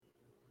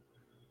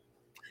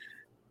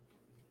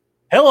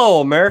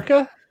Hello,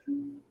 America,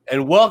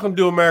 and welcome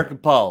to American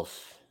Pulse.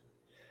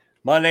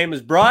 My name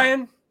is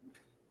Brian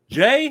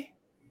Jay,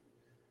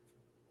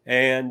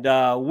 and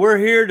we're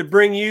here to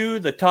bring you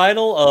the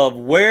title of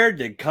Where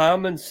Did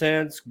Common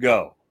Sense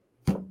Go?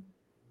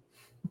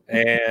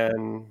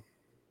 And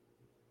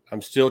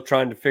I'm still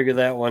trying to figure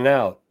that one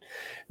out.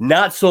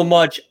 Not so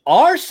much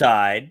our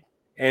side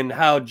and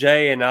how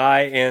Jay and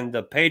I and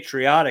the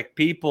patriotic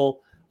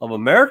people of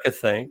America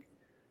think.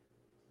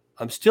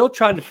 I'm still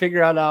trying to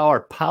figure out how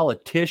our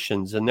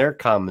politicians and their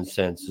common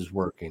sense is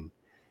working.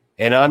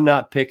 And I'm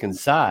not picking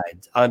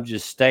sides. I'm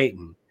just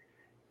stating.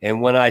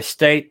 And when I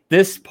state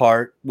this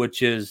part,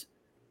 which is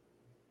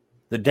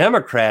the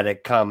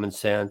Democratic common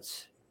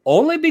sense,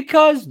 only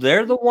because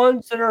they're the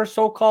ones that are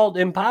so-called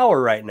in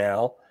power right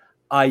now,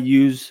 I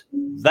use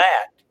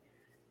that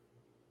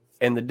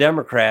and the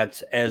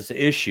Democrats as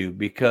the issue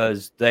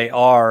because they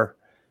are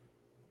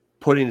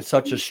putting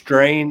such a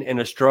strain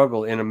and a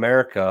struggle in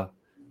America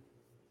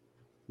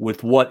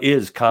with what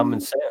is common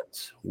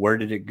sense. Where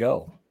did it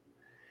go?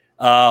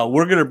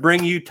 We're going to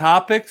bring you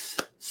topics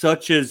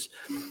such as,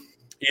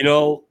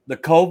 the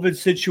COVID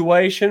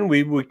situation.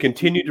 We would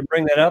continue to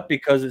bring that up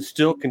because it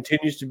still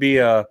continues to be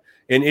an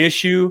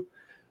issue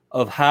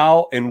of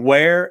how and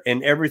where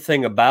and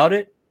everything about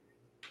it.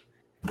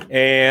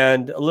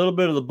 And a little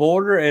bit of the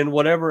border and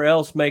whatever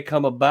else may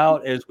come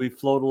about as we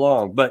float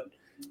along. But,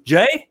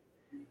 Jay,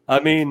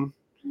 common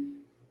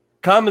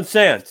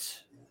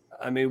sense.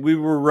 We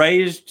were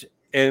raised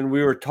and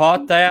we were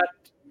taught that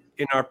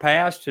in our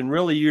past, and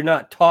really you're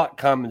not taught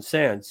common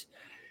sense.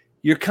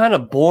 You're kind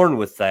of born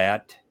with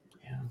that,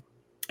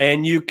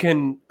 and you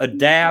can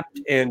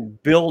adapt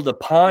and build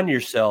upon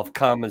yourself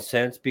common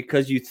sense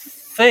because you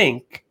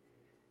think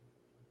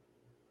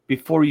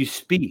before you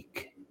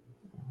speak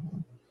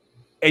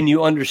and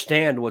you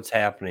understand what's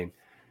happening.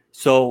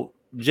 So,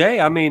 Jay,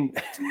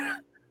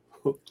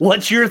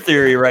 what's your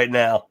theory right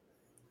now?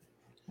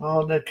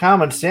 Well, the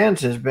common sense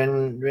has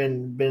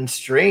been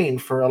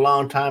strained for a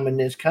long time in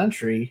this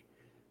country.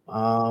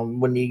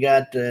 When you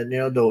got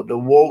the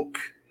woke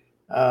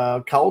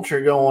culture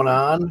going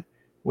on,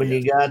 when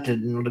you got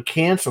the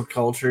cancel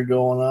culture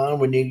going on,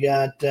 when you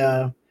got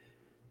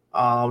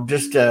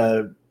just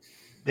the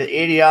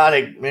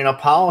idiotic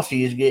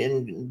policies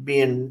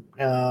being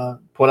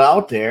put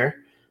out there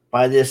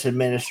by this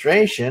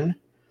administration,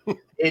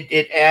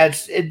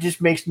 it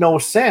just makes no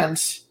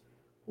sense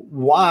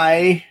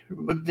why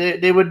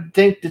they would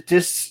think that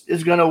this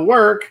is going to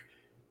work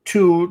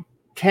to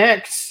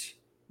tax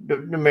the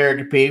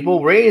American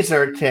people, raise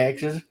our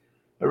taxes,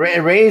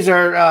 raise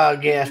our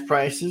gas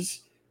prices,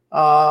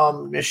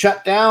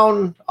 shut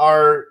down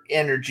our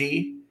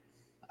energy,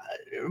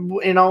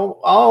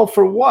 all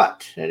for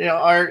what?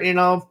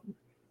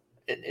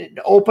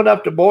 Open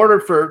up the border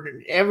for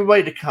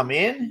everybody to come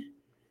in.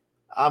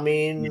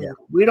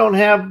 We don't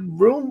have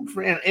room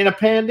for in a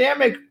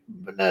pandemic,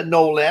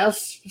 no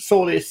less,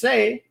 so they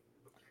say.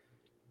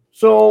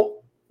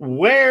 So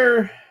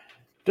where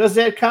does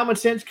that common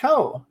sense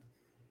go?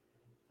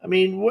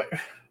 Where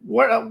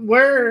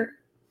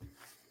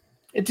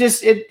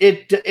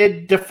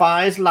it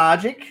defies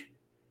logic.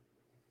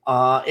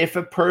 If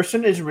a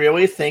person is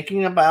really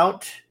thinking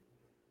about,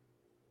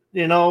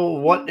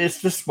 what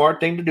is the smart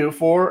thing to do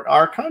for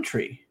our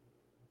country.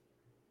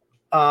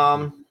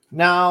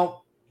 Now,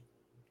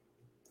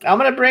 I'm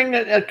going to bring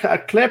a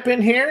clip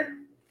in here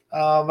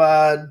of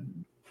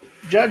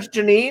Judge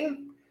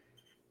Jeanine.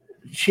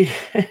 She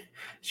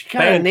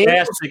kind of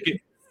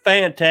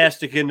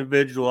fantastic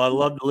individual. I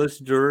love to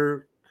listen to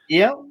her.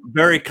 Yeah,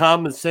 very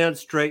common sense,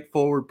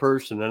 straightforward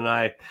person, and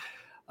I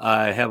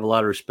have a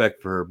lot of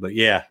respect for her. But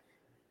yeah,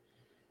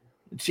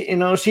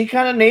 she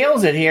kind of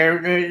nails it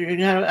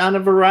here on a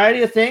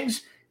variety of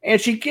things, and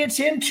she gets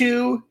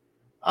into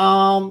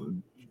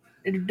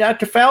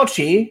Dr.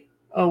 Fauci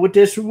with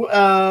this.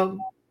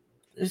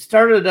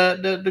 Started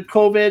the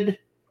COVID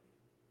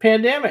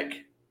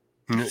pandemic.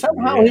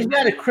 Somehow he's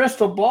got a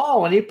crystal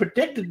ball, and he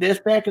predicted this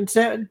back in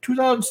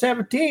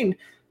 2017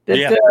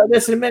 that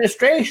this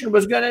administration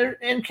was going to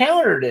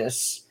encounter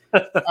this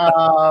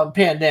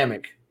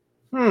pandemic.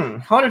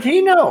 How did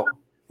he know?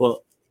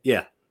 Well,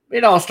 yeah.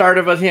 It all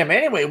started with him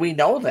anyway. We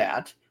know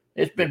that.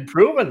 It's been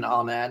proven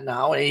on that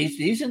now.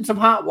 He's in some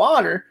hot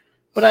water.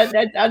 But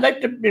I'd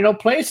like to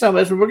play some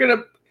of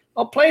this.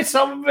 I'll play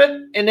some of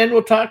it, and then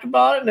we'll talk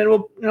about it, and then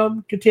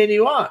we'll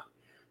continue on.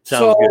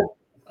 Sounds good.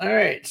 All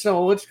right.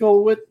 So let's go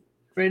with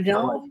right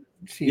now.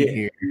 Let's see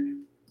here.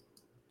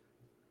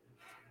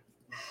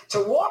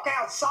 To walk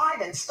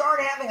outside and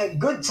start having a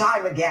good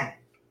time again.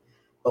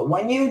 But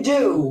when you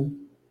do,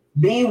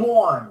 be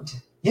warned.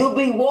 You'll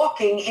be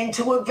walking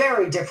into a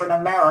very different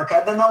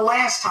America than the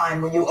last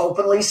time when you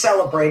openly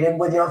celebrated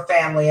with your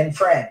family and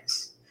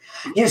friends.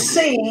 You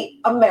see,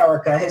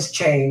 America has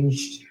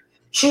changed.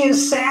 She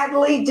is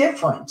sadly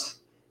different.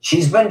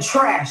 She's been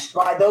trashed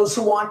by those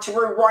who want to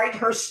rewrite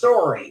her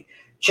story,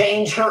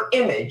 change her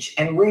image,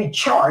 and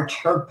rechart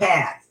her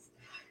path.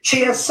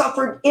 She has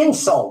suffered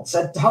insults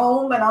at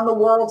home and on the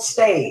world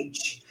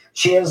stage.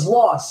 She has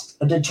lost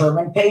a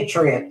determined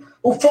patriot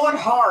who fought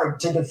hard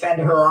to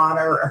defend her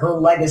honor, her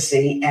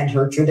legacy, and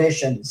her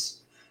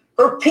traditions.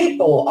 Her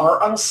people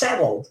are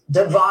unsettled,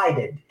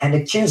 divided, and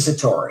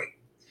accusatory.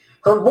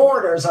 Her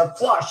borders are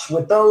flush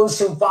with those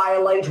who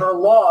violate her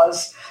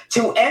laws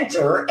to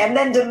enter and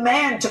then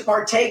demand to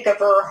partake of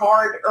her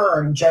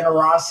hard-earned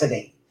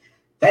generosity.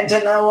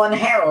 Fentanyl and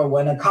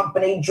heroin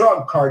accompany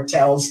drug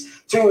cartels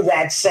through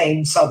that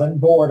same southern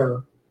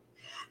border.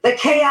 The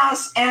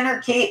chaos,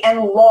 anarchy,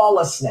 and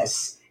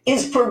lawlessness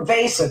is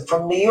pervasive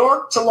from New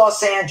York to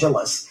Los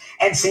Angeles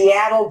and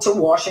Seattle to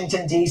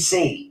Washington,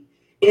 D.C.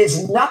 It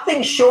is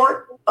nothing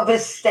short of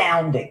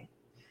astounding.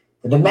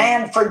 The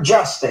demand for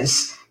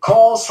justice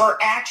calls for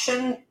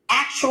action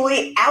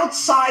actually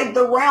outside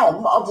the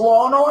realm of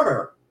law and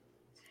order.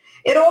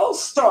 It all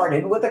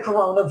started with the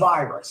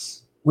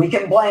coronavirus. We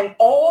can blame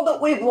all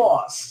that we've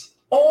lost,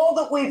 all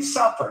that we've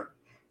suffered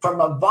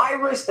from a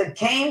virus that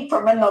came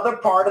from another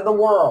part of the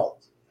world.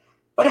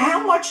 But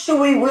how much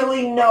do we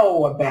really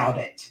know about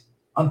it?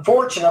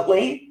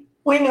 Unfortunately,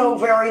 we know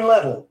very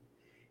little.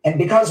 And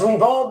because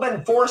we've all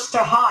been forced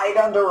to hide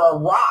under a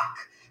rock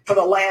for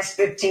the last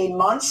 15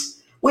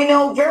 months, we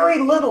know very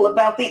little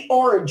about the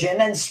origin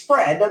and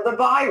spread of the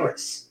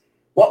virus.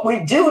 What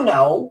we do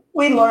know,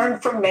 we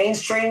learned from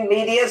mainstream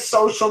media,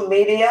 social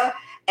media,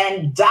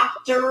 and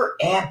Dr.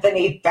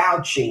 Anthony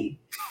Fauci,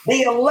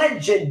 the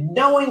alleged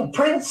knowing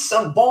prince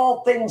of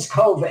all things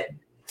COVID,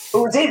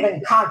 who's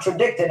even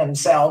contradicted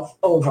himself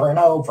over and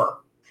over.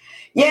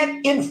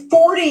 Yet in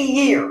 40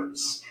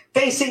 years,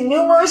 facing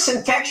numerous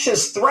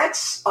infectious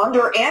threats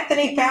under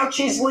Anthony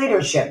Fauci's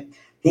leadership,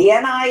 the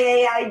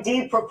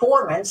NIAID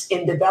performance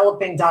in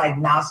developing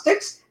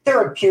diagnostics,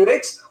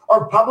 therapeutics,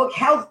 or public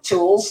health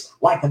tools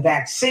like a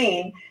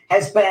vaccine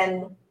has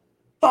been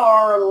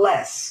far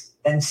less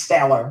than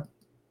stellar.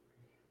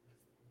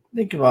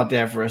 Think about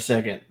that for a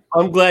second.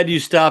 I'm glad you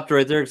stopped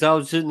right there because I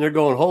was sitting there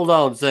going, hold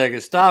on a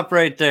second. Stop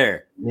right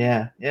there.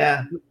 Yeah.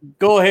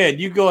 Go ahead.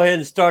 You go ahead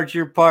and start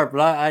your part.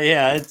 But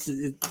it's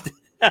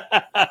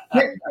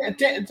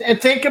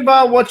And think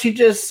about what you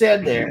just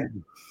said there.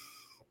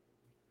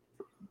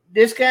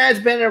 This guy's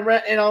been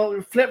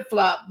around,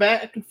 flip-flop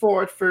back and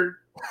forth for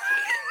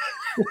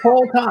the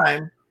whole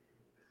time.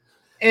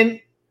 And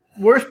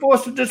we're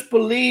supposed to just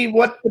believe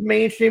what the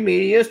mainstream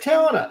media is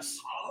telling us.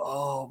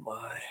 Oh,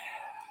 my.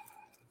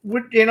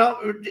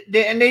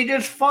 And they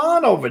just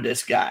fawn over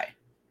this guy.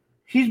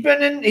 He's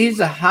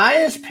the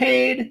highest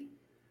paid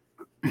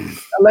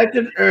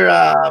elected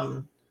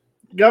or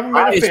government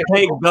highest official.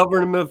 paid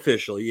government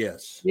official,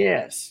 yes.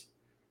 Yes.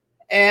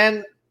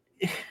 And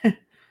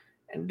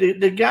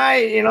the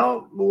guy,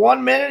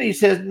 1 minute he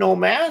says no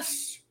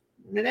masks.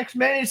 The next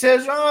minute he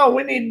says, oh,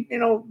 we need,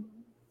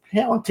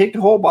 take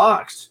the whole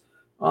box.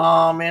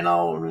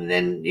 And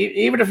then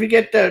even if you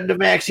get the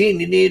vaccine,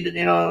 you need,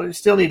 you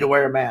still need to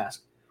wear a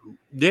mask.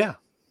 Yeah.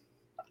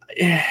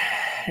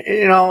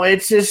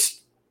 It's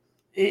just,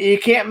 you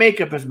can't make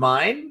up his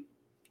mind.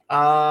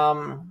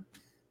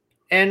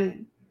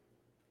 And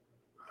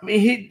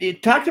he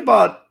talked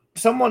about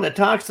someone that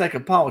talks like a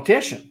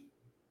politician.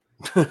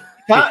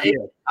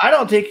 I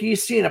don't think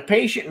he's seen a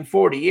patient in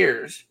 40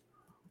 years.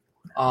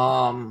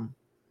 For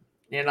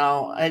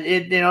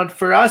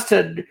us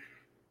to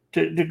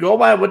go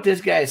by what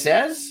this guy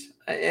says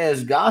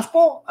as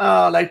gospel,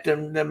 like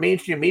the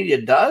mainstream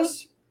media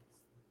does,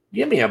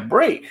 give me a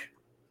break.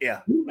 Yeah.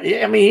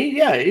 I mean,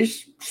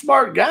 he's a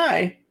smart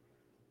guy,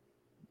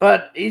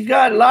 but he's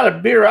got a lot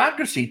of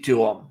bureaucracy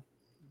to him.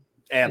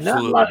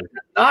 Absolutely.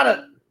 Not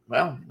a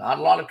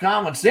lot of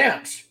common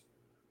sense.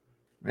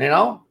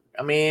 I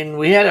mean,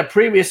 we had a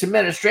previous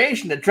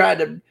administration that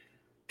tried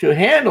to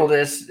handle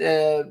this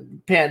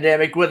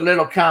pandemic with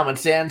little common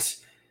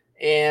sense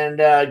and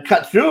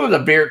cut through the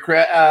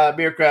bureaucrat,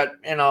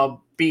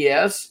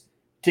 BS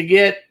to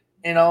get,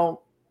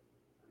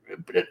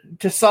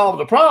 to solve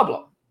the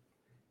problem.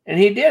 And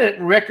he did it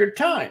in record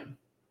time.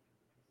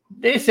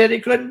 They said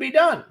it couldn't be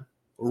done.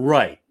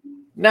 Right.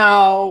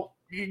 Now,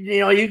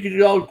 you could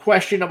go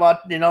question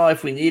about,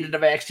 if we needed a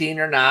vaccine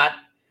or not.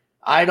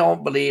 I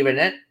don't believe in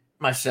it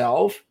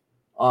myself.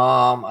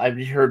 I've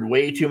heard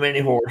way too many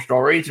horror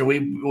stories, and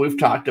we've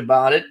talked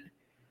about it.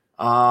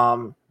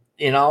 But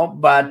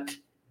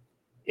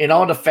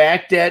the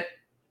fact that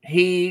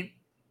he,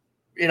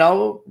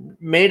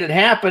 made it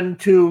happen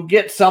to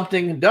get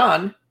something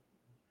done,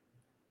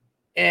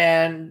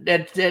 and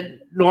that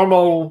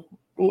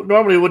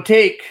normally would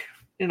take,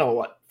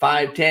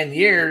 5-10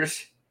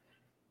 years,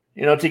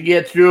 to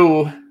get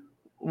through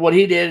what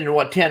he did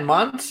in 10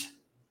 months.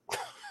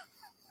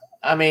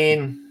 I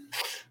mean,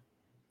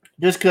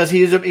 just because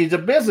he's a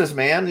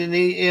businessman and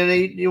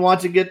he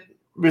wants to get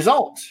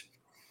results,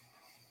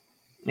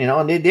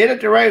 and they did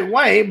it the right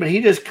way, but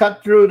he just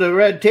cut through the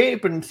red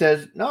tape and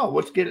says, no,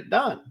 let's get it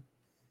done.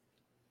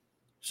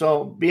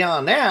 So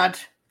beyond that,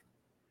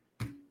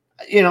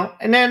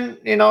 and then,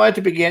 at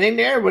the beginning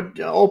there with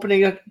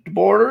opening up the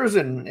borders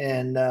and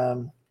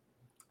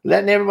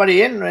letting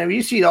everybody in. I mean,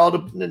 you see all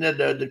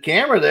the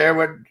camera there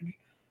with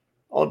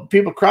all the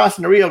people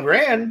crossing the Rio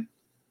Grande.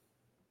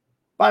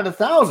 by the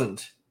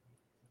thousands,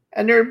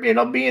 and they're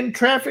being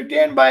trafficked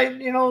in by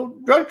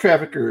drug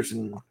traffickers,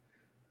 and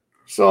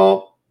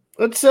so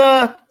let's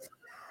you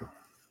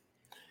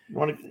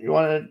want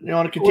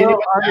to continue. Well,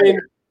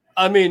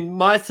 I mean,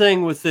 my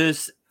thing with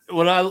this,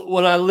 when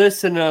I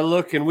listen and I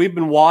look, and we've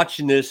been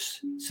watching this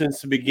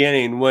since the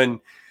beginning. When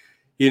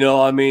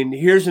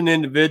here's an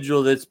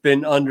individual that's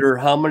been under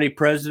how many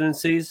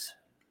presidencies?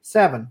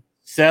 7.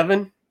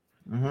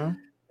 Mm-hmm.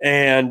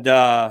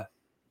 And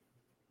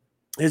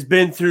has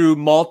been through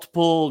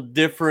multiple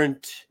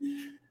different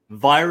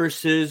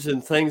viruses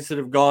and things that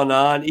have gone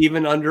on,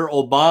 even under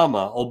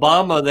Obama.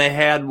 Obama, they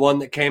had one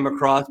that came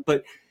across,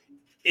 but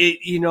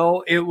it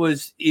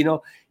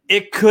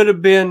could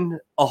have been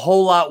a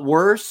whole lot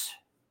worse.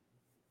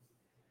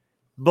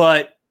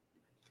 But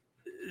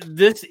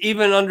this,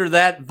 even under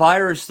that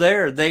virus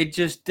there, they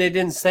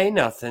didn't say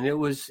nothing. It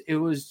was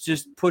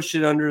just push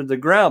it under the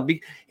ground.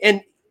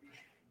 And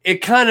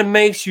it kind of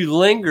makes you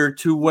linger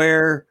to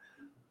where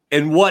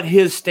and what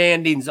his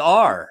standings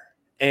are.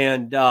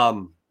 And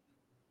to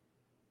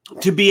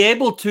be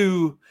able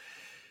to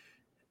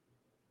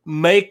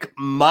make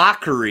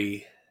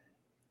mockery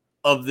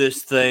of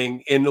this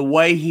thing in the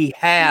way he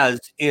has,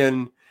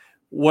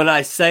 when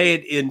I say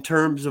it in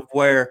terms of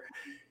where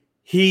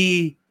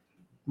he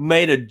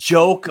made a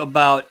joke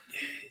about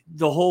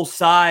the whole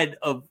side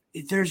of,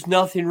 there's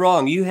nothing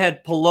wrong. You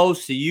had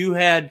Pelosi, you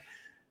had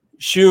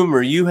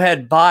Schumer, you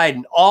had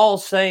Biden, all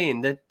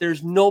saying that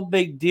there's no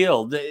big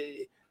deal.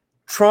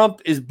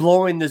 Trump is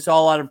blowing this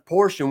all out of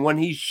proportion when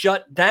he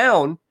shut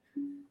down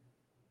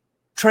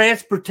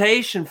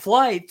transportation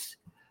flights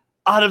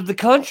out of the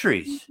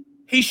countries.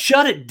 He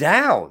shut it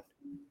down.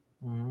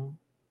 Mm-hmm.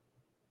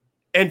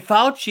 And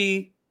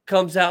Fauci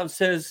comes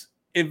out and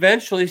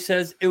eventually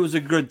says it was a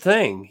good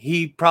thing.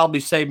 He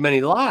probably saved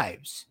many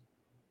lives.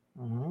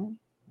 Mm-hmm.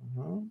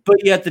 Mm-hmm.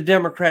 But yet the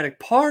Democratic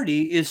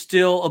Party is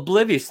still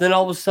oblivious. Then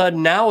all of a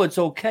sudden now it's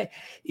okay.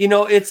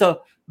 It's a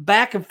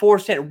back and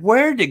forth.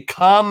 Where did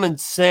common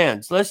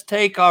sense? Let's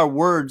take our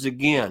words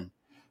again.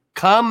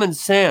 Common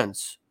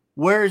sense.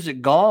 Where is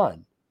it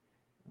gone?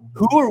 Mm-hmm.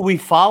 Who are we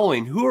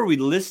following? Who are we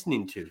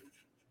listening to?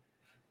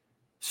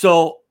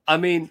 So,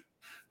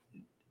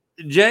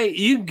 Jay,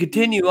 you can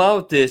continue on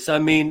with this. I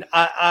want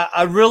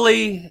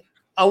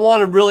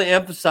to really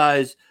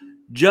emphasize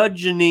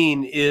Judge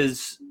Jeanine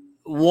is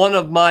one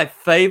of my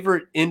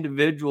favorite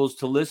individuals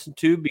to listen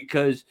to,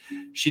 because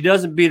she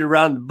doesn't beat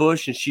around the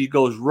bush and she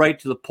goes right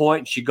to the point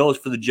and she goes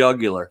for the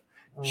jugular.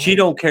 Mm-hmm. She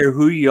don't care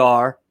who you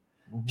are.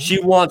 Mm-hmm.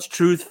 She wants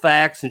truth,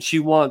 facts, and she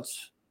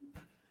wants,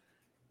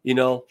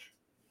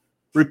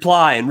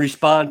 reply and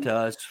respond to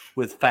us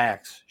with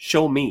facts.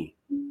 Show me.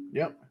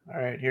 Yep. All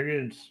right, here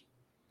it is.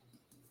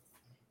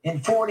 In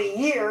 40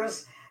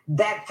 years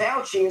that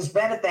Fauci has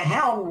been at the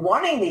helm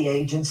running the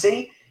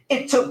agency,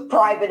 it took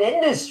private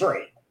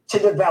industry to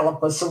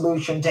develop a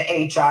solution to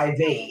HIV.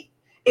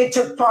 It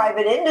took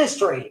private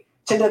industry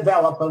to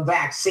develop a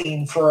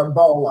vaccine for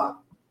Ebola.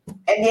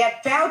 And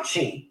yet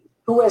Fauci,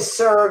 who has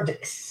served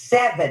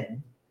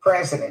 7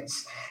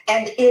 presidents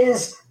and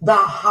is the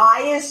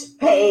highest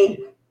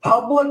paid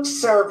public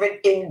servant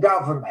in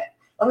government,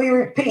 let me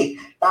repeat,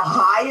 the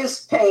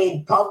highest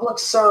paid public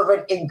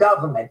servant in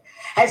government,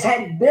 has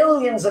had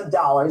billions of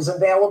dollars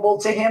available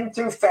to him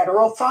through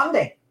federal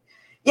funding.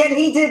 Yet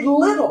he did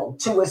little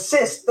to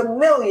assist the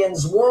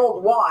millions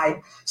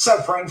worldwide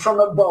suffering from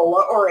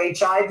Ebola or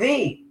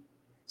HIV.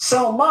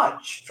 So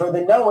much for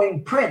the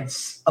knowing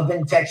prince of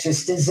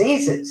infectious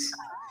diseases.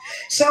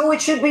 So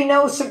it should be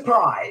no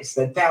surprise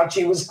that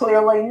Fauci was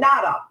clearly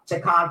not up to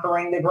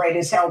conquering the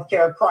greatest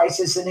healthcare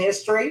crisis in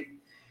history.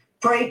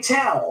 Pray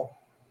tell,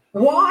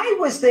 why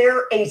was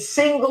there a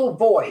single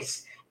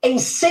voice, a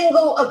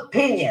single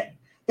opinion,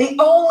 the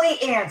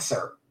only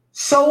answer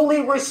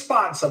solely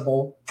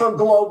responsible for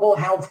global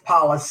health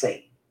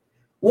policy?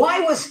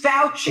 Why was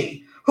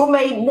Fauci, who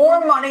made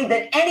more money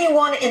than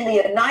anyone in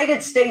the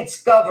United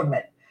States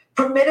government,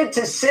 permitted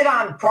to sit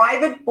on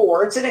private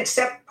boards and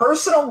accept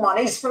personal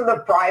monies from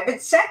the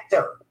private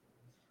sector?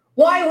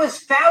 Why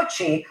was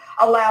Fauci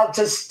allowed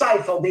to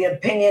stifle the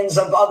opinions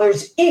of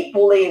others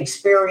equally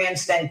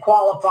experienced and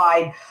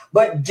qualified,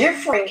 but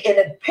differing in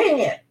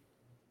opinion,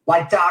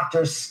 like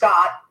Dr.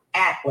 Scott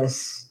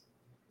Atlas?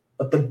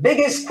 But the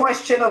biggest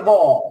question of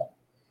all,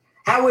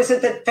 how is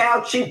it that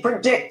Fauci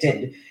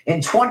predicted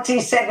in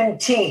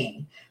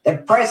 2017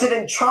 that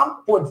President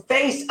Trump would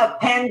face a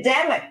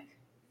pandemic?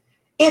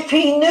 If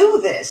he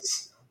knew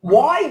this,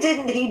 why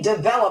didn't he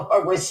develop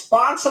a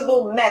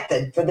responsible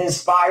method for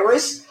this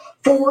virus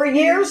 4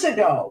 years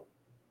ago?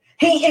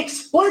 He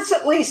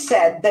explicitly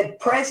said that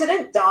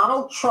President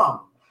Donald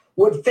Trump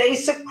would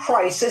face a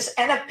crisis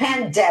and a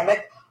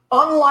pandemic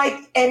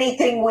unlike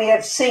anything we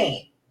have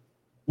seen.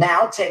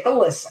 Now take a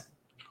listen.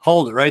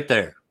 Hold it right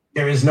there.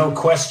 There is no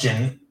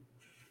question.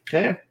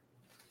 Okay.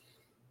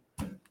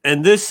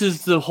 And this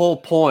is the whole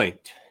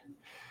point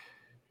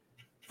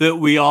that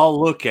we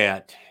all look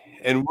at,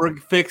 and we're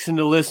fixing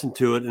to listen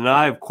to it. And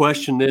I have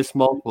questioned this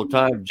multiple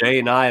times. Jay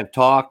and I have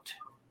talked.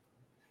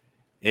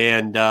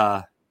 And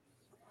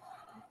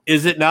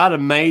is it not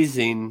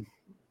amazing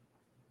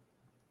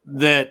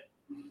that,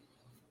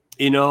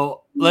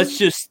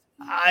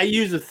 I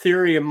use a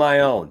theory of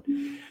my own.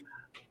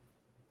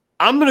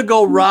 I'm going to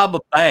go rob a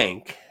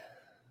bank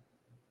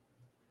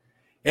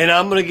and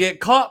I'm going to get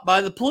caught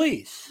by the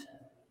police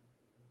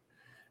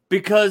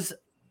because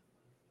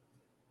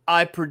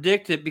I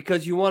predict it.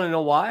 Because you want to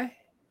know why?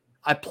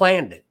 I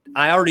planned it.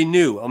 I already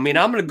knew. I mean,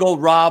 I'm going to go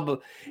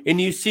rob, and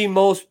you see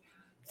most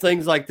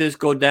things like this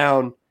go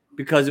down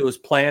because it was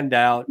planned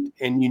out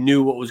and you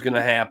knew what was going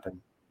to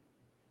happen.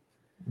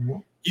 Mm-hmm.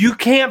 You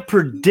can't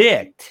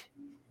predict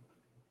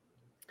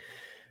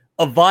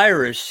a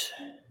virus.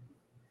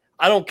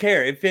 I don't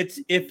care if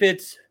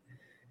it's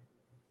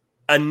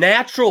a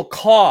natural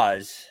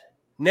cause.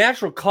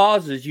 Natural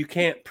causes you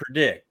can't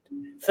predict.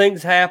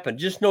 Things happen,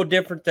 just no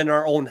different than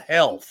our own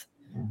health.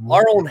 Mm-hmm.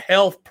 Our own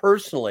health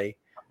personally,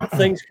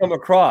 things come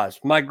across.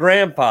 My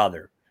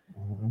grandfather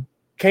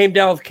came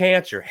down with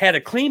cancer, had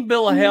a clean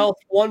bill of health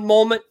one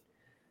moment.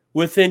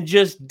 Within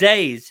just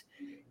days,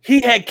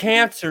 he had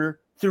cancer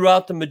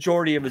throughout the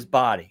majority of his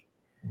body.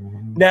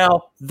 Mm-hmm.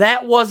 Now,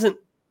 that wasn't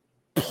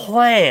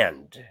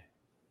planned,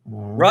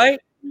 right?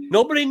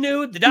 Nobody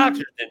knew. The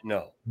doctors didn't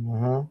know.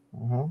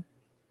 Mm-hmm. Mm-hmm.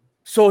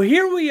 So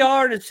here we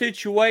are in a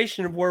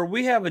situation where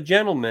we have a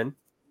gentleman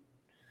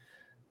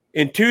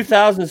in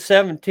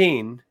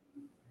 2017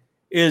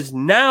 is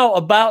now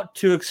about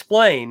to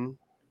explain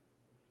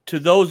to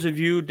those of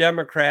you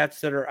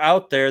Democrats that are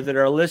out there that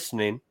are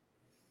listening,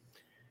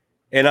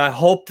 and I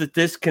hope that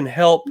this can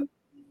help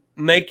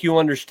make you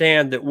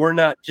understand that we're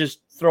not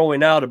just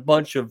throwing out a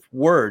bunch of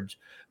words,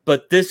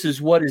 but this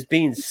is what is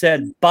being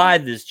said by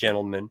this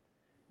gentleman.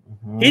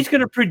 Mm-hmm. He's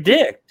going to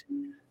predict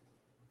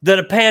that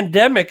a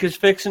pandemic is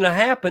fixing to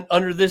happen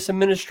under this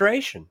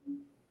administration.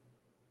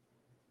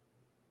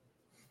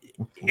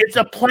 It's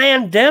a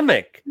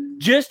plandemic,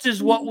 just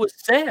as what was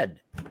said.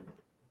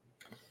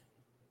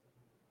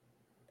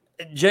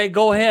 Jay,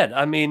 go ahead.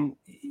 I mean,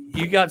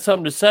 you got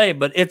something to say,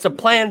 but it's a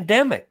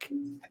plandemic.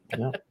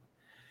 Yeah.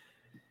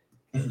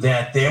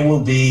 That there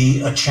will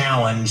be a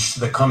challenge to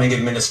the coming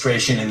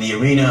administration in the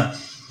arena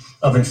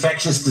of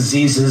infectious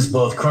diseases,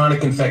 both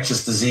chronic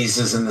infectious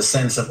diseases in the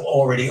sense of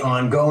already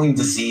ongoing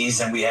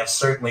disease, and we have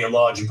certainly a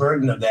large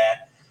burden of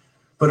that,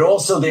 but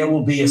also there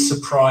will be a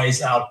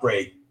surprise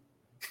outbreak.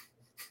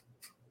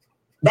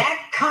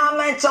 That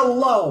comment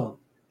alone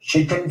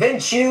should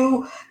convince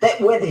you that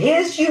with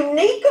his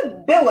unique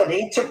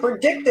ability to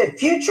predict a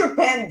future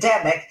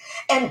pandemic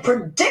and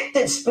predict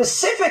it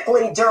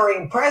specifically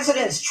during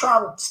President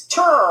Trump's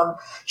term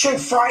should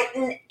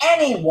frighten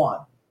anyone,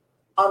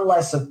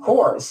 unless, of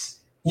course,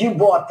 you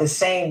bought the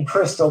same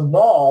crystal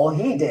ball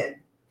he did.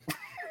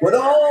 With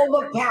all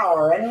the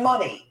power and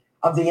money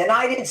of the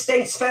United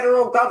States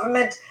federal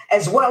government,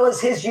 as well as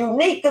his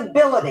unique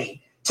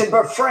ability to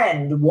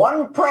befriend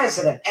one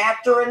president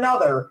after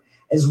another,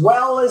 as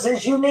well as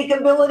his unique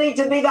ability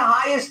to be the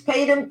highest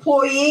paid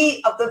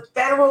employee of the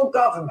federal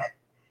government,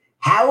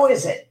 how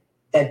is it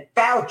that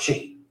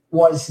Fauci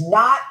was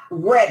not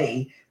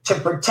ready to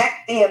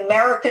protect the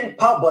American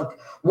public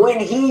when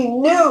he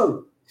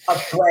knew a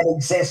threat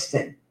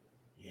existed?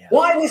 Yeah.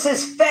 Why was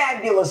this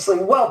fabulously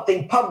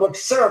wealthy public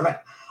servant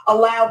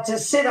allowed to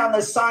sit on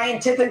the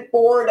scientific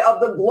board of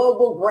the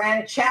Global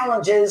Grand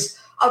Challenges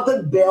of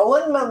the Bill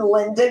and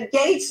Melinda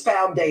Gates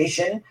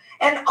Foundation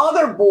and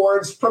other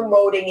boards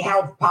promoting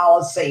health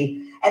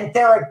policy and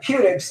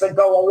therapeutics that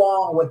go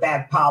along with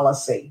that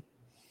policy?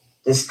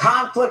 Does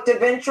conflict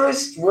of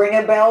interest ring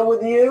a bell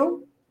with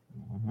you?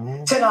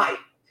 Mm-hmm. Tonight,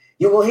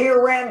 you will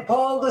hear Rand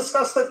Paul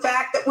discuss the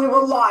fact that we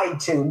were lied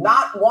to,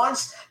 not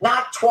once,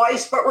 not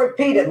twice, but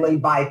repeatedly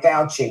by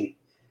Fauci.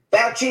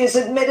 Fauci has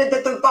admitted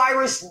that the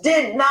virus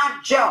did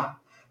not jump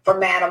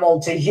from animal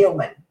to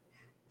human.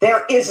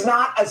 There is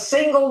not a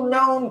single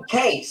known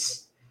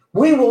case.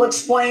 We will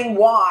explain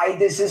why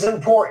this is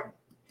important.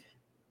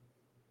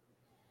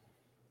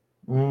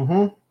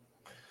 Mm-hmm.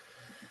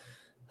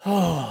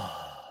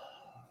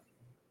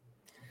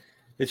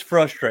 It's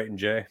frustrating,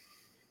 Jay.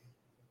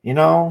 You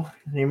know,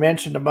 you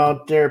mentioned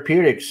about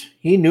therapeutics.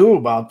 He knew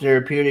about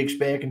therapeutics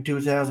back in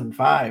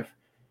 2005.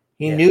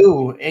 He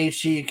knew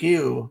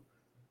HCQ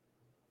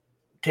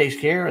takes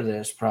care of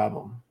this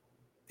problem.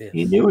 Yes.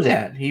 He knew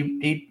that.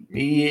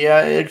 He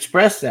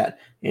expressed that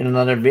in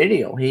another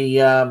video. He,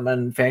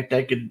 in fact,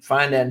 I could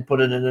find that and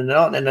put it in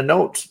the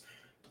notes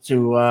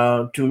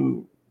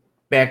to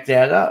back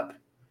that up.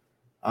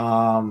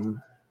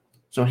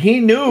 So he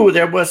knew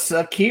there was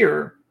a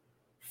cure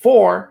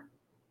for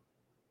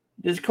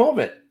this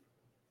COVID,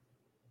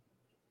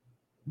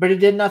 but he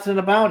did nothing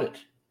about it.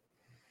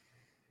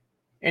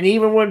 And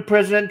even when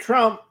President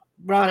Trump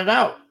brought it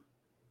out,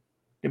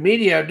 the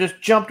media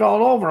just jumped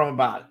all over him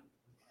about it.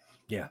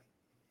 Yeah.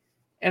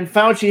 And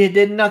Fauci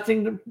did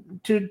nothing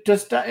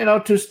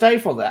to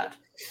stifle that.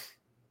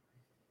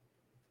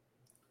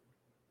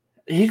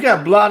 He's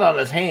got blood on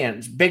his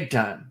hands, big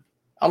time,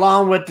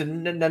 along with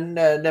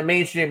the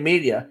mainstream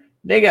media.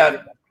 They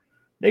definitely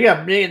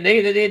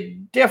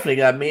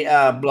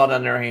got blood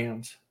on their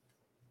hands.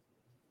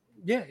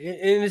 Yeah,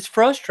 and it's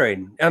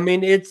frustrating. I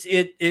mean,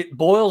 it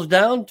boils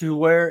down to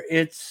where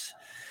it's,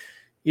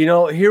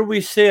 here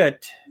we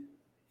sit,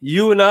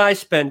 you and I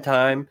spend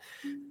time.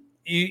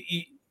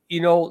 You,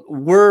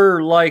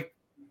 we're like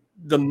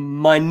the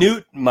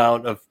minute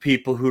amount of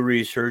people who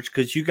research,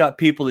 because you got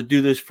people that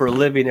do this for a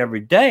living every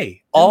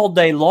day, all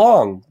day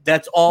long.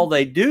 That's all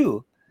they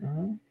do.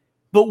 Mm-hmm.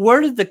 But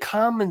where did the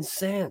common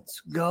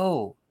sense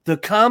go? The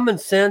common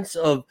sense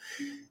of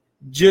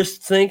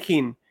just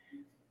thinking,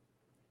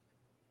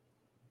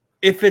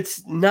 if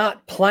it's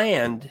not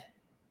planned,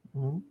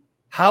 Mm-hmm.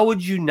 how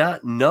would you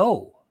not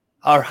know?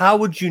 Or how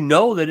would you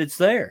know that it's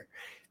there?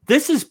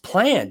 This is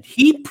planned.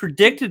 He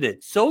predicted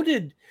it. So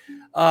did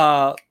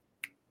Bill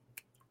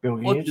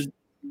Gates.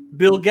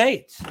 Bill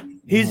Gates.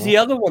 He's Mhm. the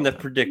other one that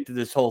predicted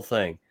this whole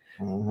thing.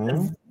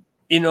 Mhm.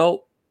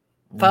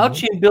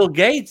 Fauci and Bill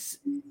Gates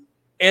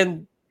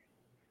and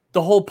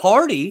the whole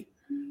party,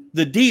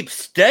 the deep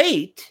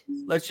state,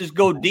 let's just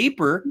go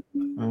deeper.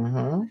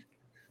 Mhm.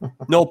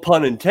 No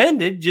pun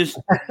intended, just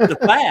the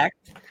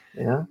fact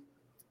Yeah.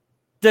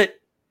 that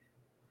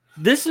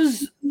this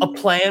is a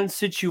planned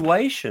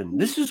situation.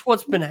 This is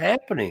what's been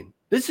happening.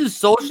 This is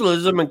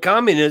socialism and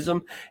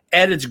communism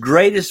at its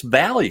greatest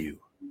value.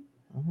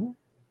 Mhm.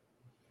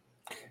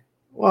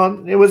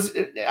 Well,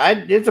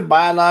 it's a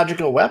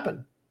biological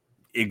weapon.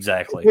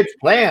 Exactly. If it's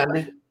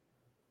planned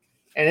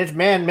and it's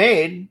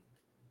man-made,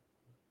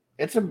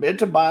 it's a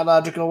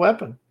biological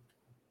weapon.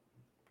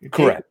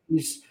 Correct.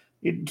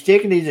 You're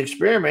taking these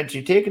experiments,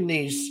 you're taking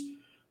these,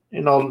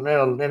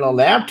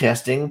 lab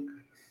testing.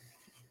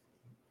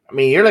 I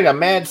mean, you're like a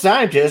mad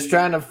scientist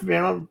trying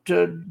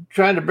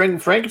to bring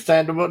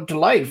Frankenstein to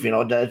life,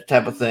 that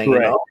type of thing.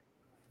 Correct.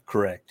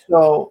 Correct.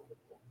 So,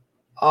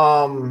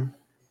 I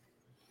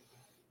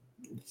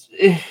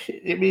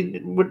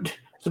mean,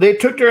 so they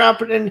took their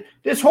opportunity.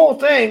 This whole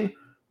thing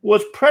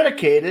was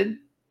predicated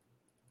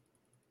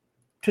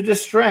to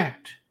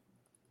distract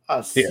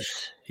us.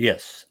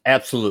 Yes,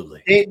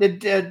 absolutely.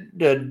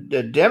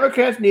 The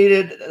Democrats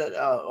needed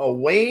a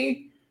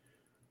way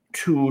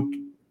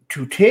to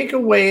take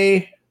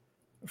away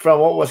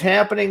from what was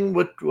happening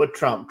with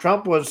Trump.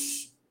 Trump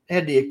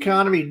had the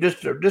economy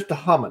just a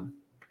humming.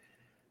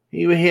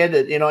 He had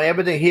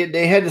everything.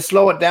 They had to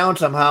slow it down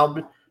somehow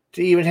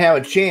to even have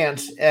a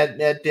chance at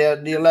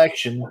the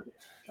election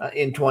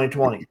in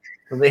 2020.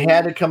 So they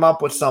had to come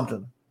up with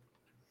something.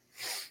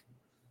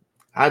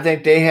 I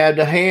think they had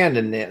a hand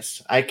in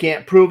this. I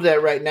can't prove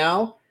that right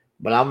now,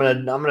 but I'm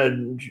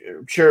gonna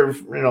sure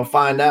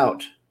find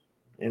out.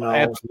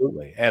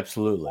 Absolutely.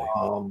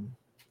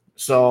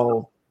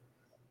 So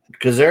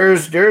because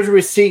there's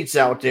receipts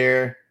out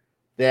there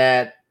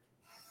that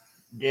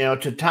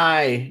to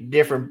tie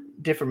different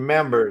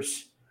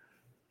members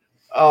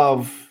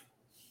of,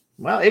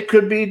 well, it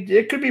could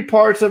be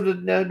parts of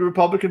the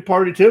Republican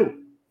Party too.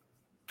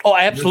 Oh,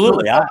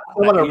 absolutely. Some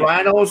of the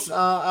rhinos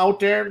out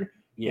there,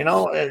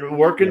 and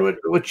working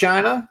with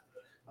China.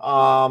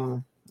 I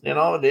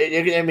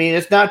mean,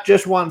 it's not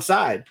just one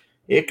side.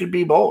 It could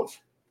be both.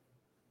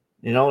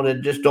 They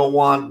just don't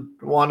want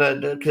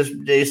to, because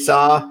they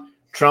saw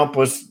Trump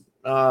was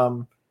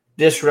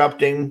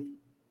disrupting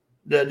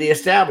the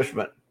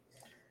establishment.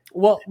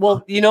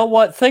 Well, you know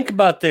what? Think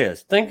about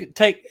this. That's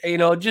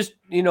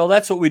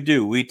what we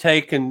do.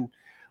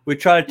 We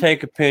try to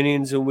take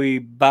opinions and we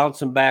bounce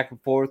them back and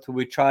forth, and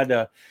we try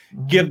to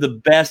give the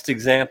best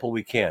example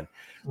we can.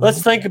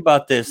 Let's think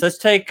about this. Let's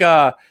take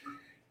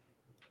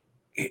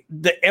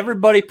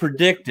everybody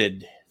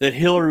predicted that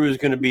Hillary was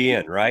going to be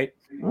in, right?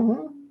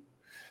 Mm-hmm.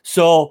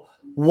 So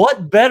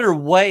what better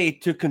way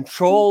to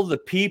control the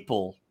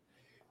people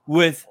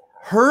with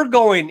her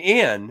going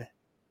in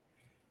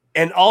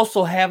and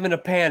also having a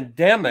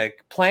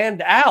pandemic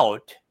planned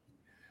out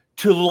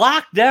to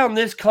lock down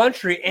this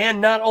country,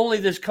 and not only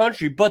this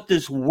country, but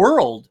this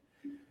world,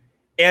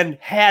 and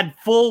had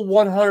full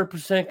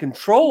 100%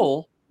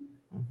 control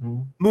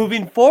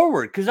moving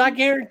forward? Because I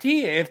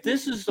guarantee you, if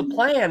this is the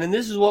plan and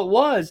this is what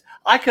was,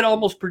 I could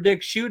almost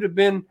predict she would have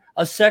been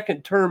a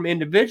second-term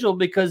individual,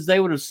 because they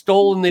would have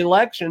stolen the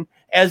election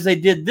as they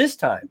did this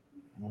time.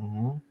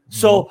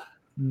 So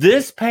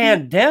this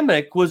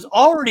pandemic was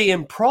already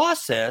in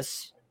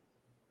process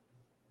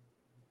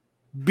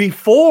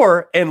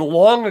before and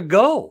long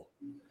ago.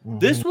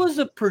 This was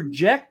a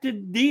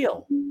projected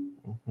deal.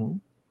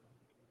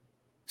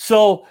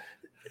 So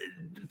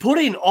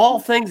putting all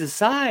things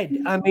aside,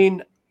 I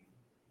mean,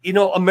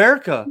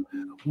 America,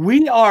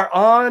 we are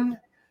on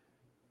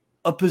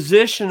a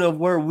position of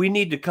where we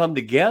need to come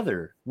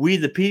together, we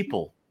the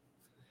people.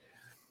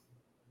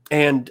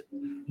 And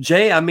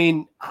Jay, I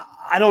mean,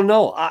 I don't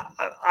know.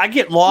 I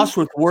get lost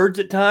with words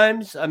at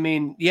times. I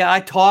mean, yeah, I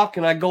talk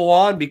and I go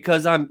on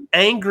because I'm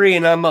angry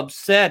and I'm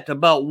upset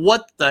about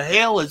what the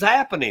hell is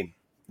happening.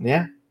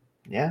 Yeah.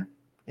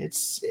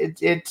 It's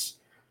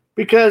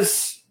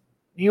because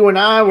you and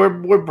I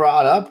were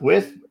brought up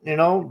with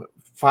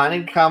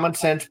finding common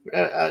sense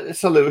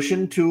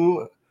solution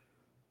to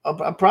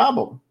a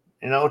problem.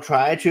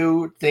 Try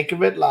to think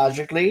of it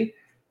logically.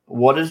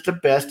 What is the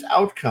best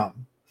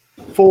outcome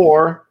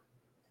for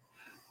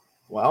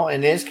Well,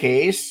 in this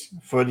case,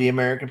 for the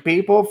American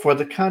people, for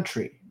the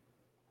country.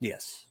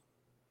 Yes.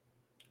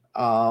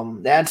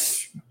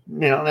 That's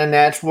and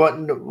that's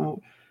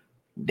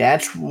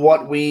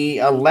what we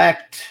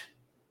elect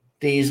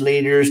these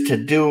leaders to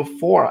do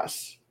for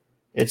us.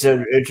 It's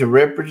a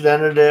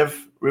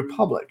representative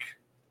republic.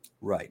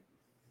 Right.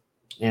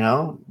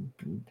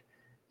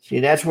 See,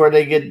 that's where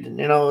they get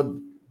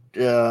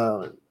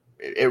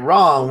it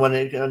wrong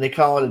when they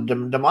call it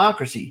a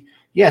democracy.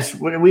 Yes,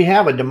 we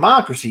have a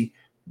democracy,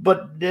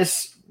 but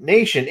this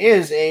nation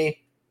is a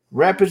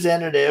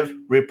representative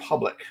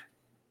republic.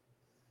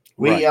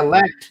 We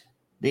elect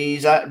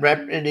these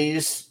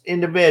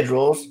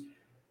individuals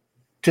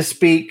to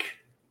speak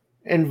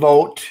and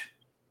vote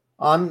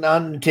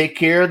on take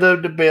care of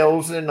the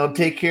bills and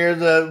take care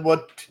of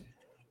what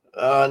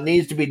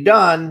needs to be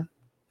done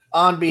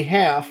on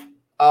behalf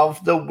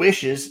of the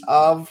wishes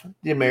of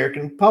the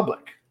American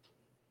public.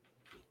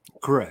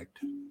 Correct.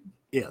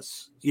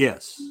 Yes.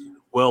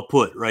 Well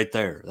put right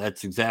there.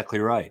 That's exactly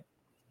right.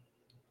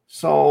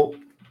 So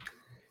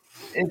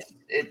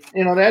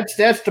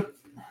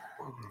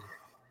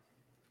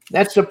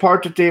that's the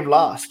part that they've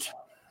lost.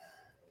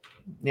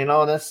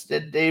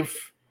 They've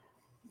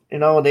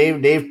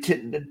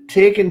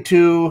taken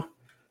to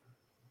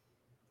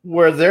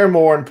where they're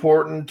more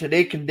important.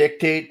 They can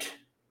dictate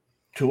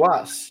to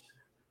us.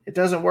 It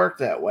doesn't work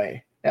that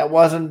way. That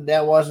wasn't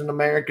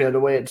America the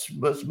way it's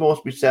supposed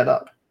to be set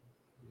up.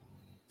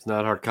 It's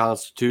not. Our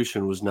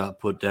Constitution was not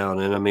put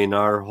down, and I mean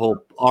our whole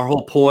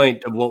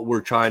point of what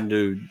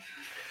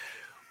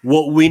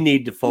we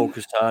need to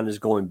focus on is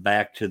going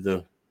back to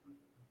the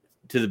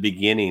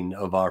beginning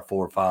of our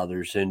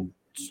forefathers and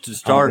to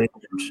start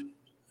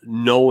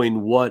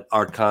knowing what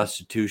our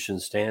Constitution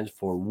stands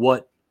for,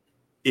 what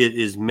it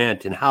is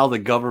meant, and how the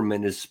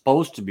government is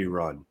supposed to be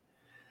run,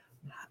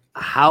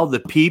 how the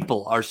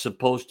people are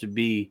supposed to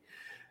be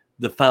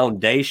the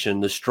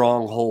foundation, the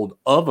stronghold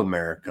of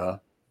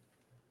America.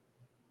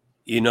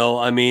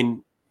 I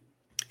mean,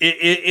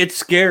 it's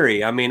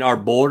scary. I mean, our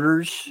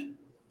borders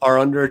are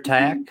under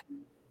attack.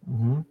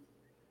 Mm-hmm.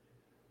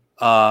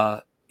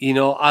 I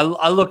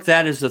look at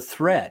that as a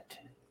threat.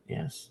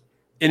 Yes.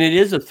 And it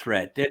is a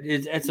threat.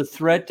 It's a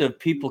threat of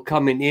people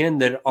coming in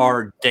that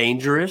are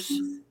dangerous.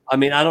 I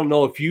mean, I don't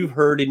know if you've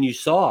heard and you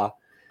saw,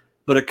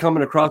 but are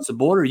coming across the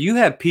border, you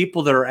have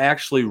people that are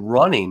actually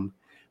running,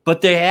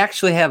 but they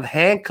actually have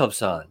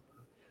handcuffs on.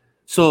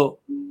 So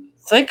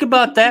think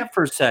about that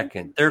for a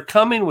second. They're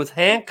coming with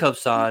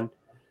handcuffs on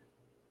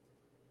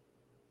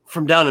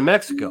from down in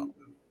Mexico.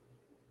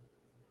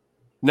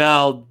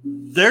 Now,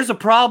 there's a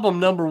problem,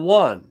 number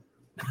one.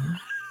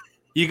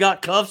 You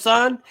got cuffs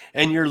on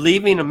and you're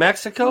leaving to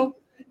Mexico?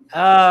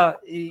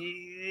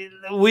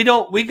 We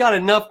got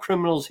enough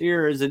criminals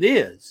here as it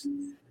is.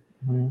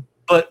 Mm-hmm.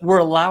 But we're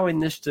allowing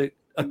this to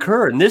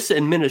occur, and this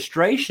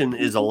administration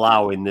is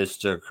allowing this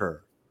to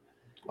occur.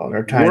 Well,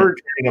 they're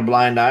turning a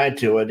blind eye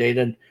to it. They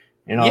didn't,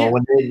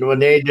 when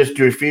they just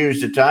refuse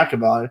to talk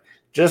about it,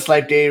 just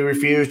like they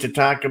refused to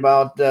talk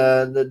about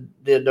the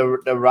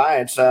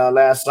riots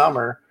last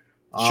summer.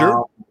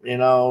 Sure.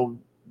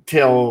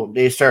 Till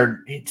they start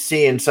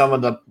seeing some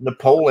of the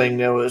polling,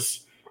 there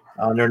was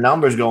their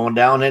numbers going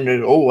down,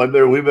 and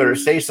we better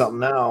say something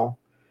now.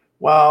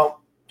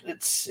 Well,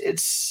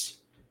 it's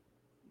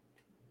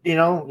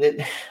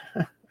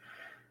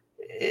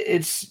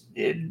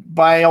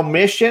by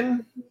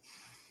omission,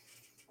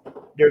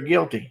 they're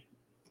guilty.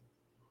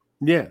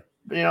 Yeah.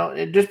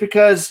 Just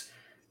because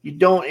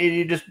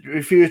you just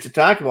refuse to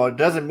talk about it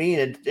doesn't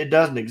mean it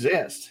doesn't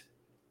exist.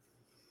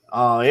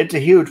 It's a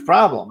huge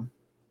problem.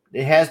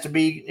 It has to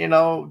be,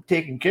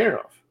 taken care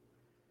of.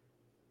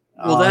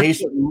 Well,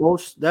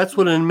 that's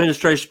what an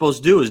administration is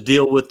supposed to do, is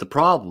deal with the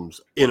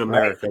problems in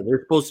America. Right.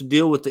 They're supposed to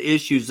deal with the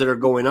issues that are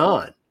going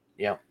on.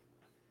 Yeah.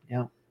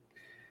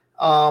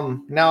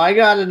 Now I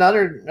got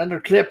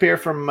another clip here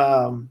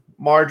from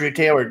Marjorie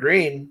Taylor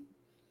Greene,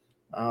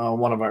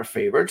 one of our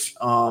favorites.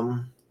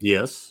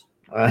 Yes.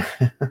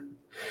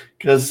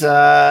 Because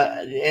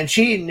and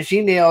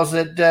she nails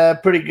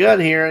it pretty good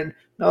here. And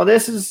no,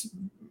 this is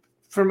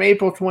from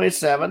April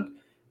 27th,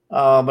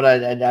 but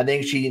I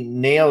think she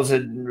nails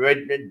it right.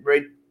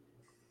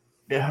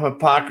 The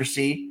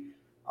hypocrisy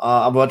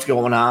of what's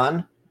going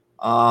on.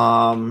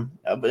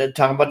 But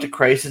talking about the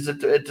crisis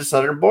at the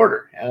southern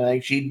border, and I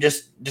think she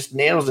just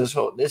nails this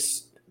whole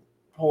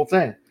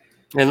thing.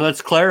 And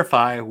let's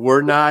clarify: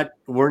 we're not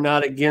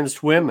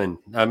against women.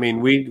 I mean,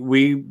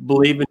 we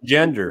believe in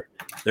gender.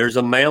 There's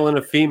a male and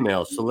a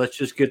female, so let's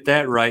just get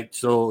that right.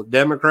 So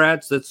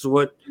Democrats, that's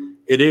what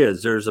it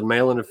is. There's a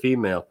male and a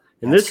female.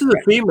 And this is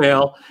a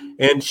female,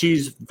 and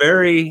she's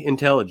very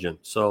intelligent.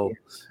 So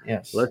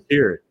yes. Let's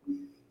hear it.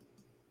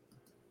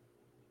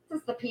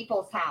 This is the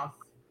People's House.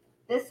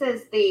 This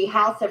is the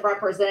House of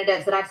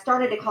Representatives that I've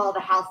started to call the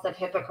House of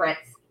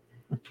Hypocrites.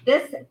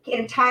 This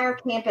entire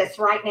campus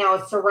right now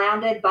is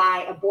surrounded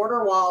by a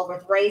border wall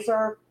with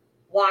razor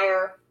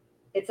wire.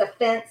 It's a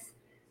fence,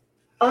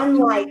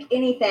 unlike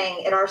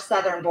anything at our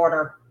southern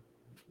border.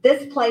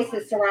 This place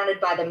is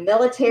surrounded by the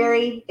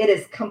military. It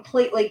is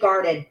completely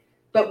guarded.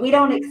 but we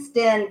don't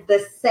extend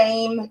the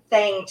same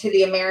thing to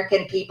the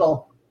American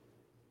people.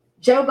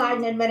 Joe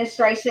Biden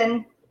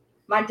administration,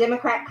 my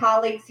Democrat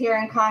colleagues here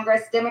in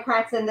Congress,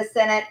 Democrats in the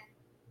Senate,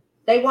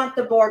 they want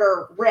the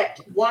border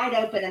ripped wide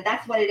open, and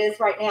that's what it is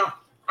right now.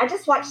 I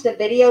just watched a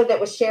video that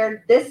was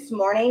shared this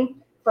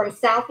morning from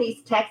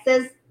Southeast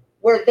Texas,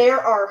 where there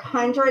are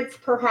hundreds,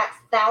 perhaps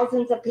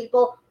thousands of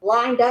people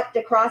lined up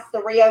to cross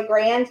the Rio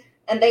Grande,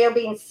 and they are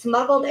being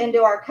smuggled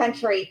into our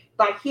country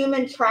by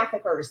human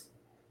traffickers.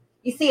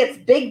 You see, it's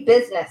big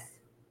business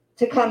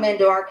to come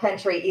into our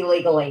country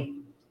illegally.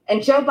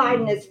 And Joe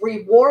Biden is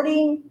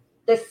rewarding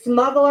the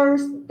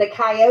smugglers, the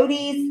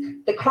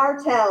coyotes, the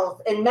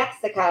cartels in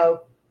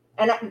Mexico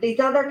and these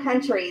other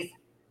countries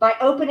by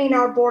opening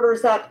our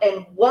borders up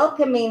and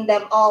welcoming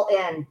them all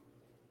in,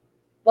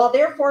 while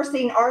they're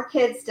forcing our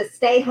kids to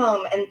stay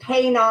home and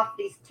paying off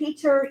these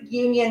teacher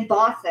union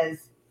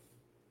bosses.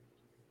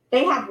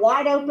 They have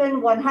wide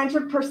open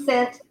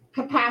 100%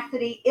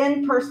 capacity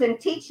in-person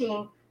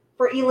teaching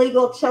for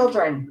illegal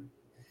children.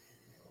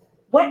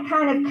 What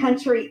kind of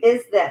country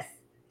is this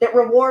that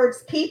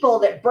rewards people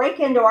that break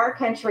into our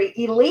country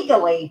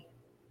illegally,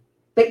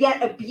 but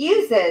yet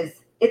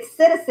abuses its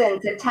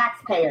citizens and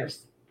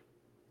taxpayers?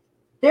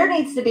 There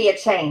needs to be a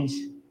change.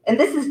 And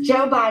this is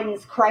Joe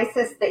Biden's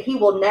crisis that he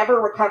will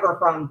never recover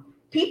from.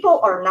 People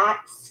are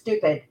not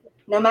stupid,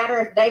 no matter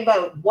if they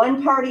vote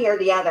one party or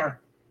the other.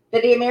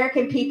 But the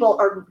American people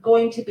are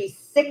going to be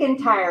sick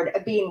and tired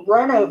of being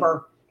run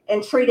over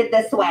and treated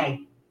this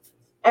way.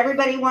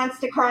 Everybody wants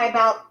to cry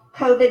about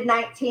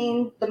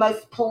COVID-19, the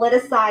most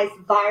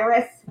politicized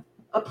virus,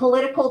 a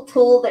political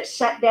tool that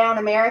shut down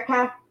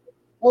America.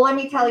 Well, let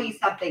me tell you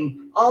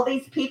something. All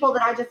these people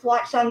that I just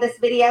watched on this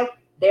video,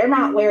 they're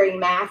not wearing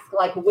masks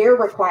like we're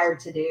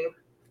required to do.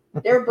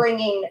 They're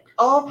bringing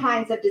all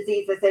kinds of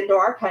diseases into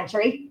our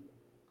country,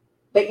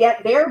 but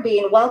yet they're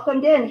being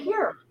welcomed in.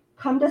 Here,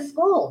 come to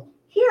school.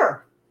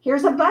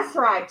 Here's a bus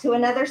ride to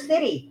another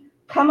city.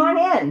 Come on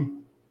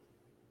in.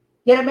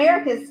 Yet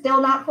America is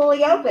still not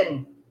fully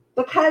open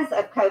because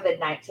of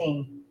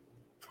COVID-19.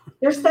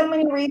 There's so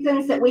many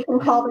reasons that we can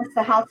call this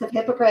the House of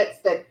Hypocrites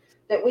that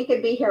we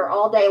could be here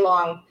all day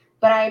long.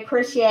 But I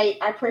appreciate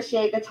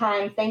the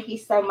time. Thank you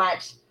so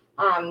much.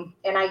 And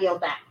I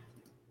yield back.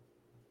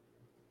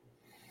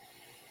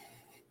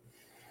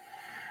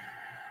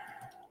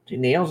 She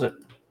nails it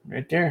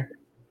right there.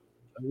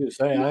 I'm gonna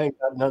say I ain't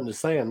got nothing to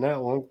say on that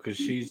one because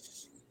she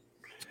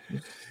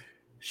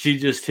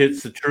just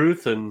hits the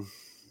truth, and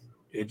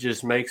it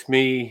just makes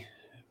me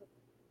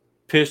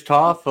pissed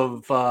off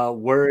of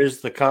where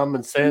is the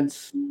common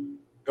sense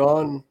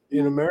gone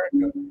in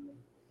America.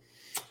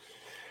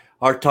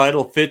 Our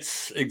title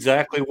fits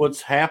exactly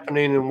what's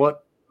happening and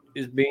what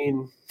is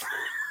being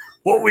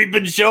what we've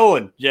been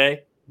showing,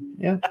 Jay.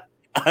 Yeah.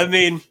 I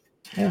mean,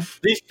 yeah.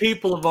 These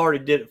people have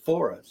already did it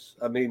for us.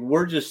 I mean,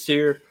 we're just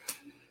here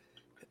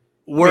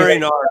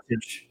wearing our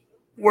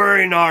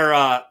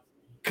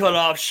cut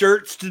off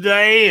shirts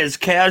today as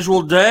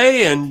casual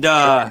day, and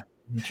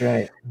that's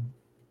right.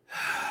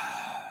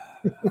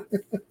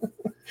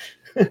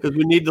 Because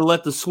we need to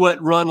let the sweat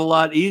run a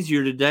lot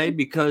easier today,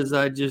 because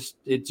this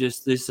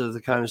is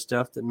the kind of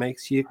stuff that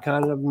makes you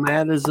kind of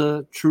mad as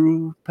a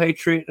true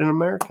patriot and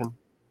American.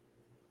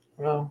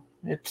 Well,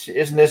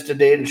 isn't this the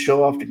day to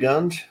show off the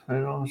guns? I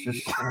don't know. It's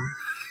just,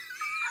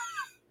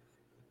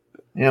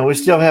 we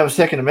still have a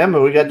Second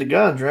Amendment. We got the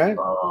guns, right?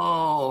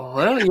 Oh,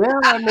 well, yeah.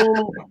 I mean,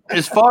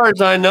 as far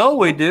as I know,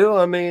 we do.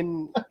 I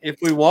mean,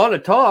 if we want to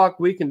talk,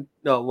 we can.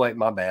 No, wait,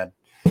 my bad.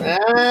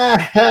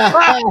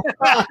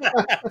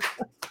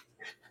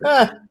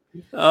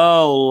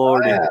 Oh,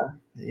 Lordy.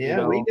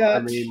 Yeah, we got.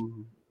 I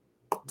mean,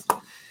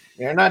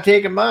 they're not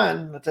taking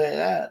mine. I'll tell you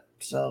that.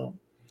 So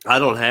I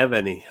don't have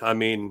any. I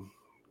mean,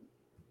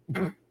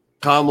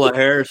 Kamala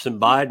Harris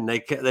and Biden,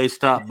 they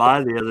stopped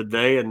by the other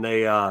day, and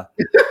they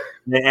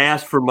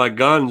asked for my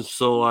guns.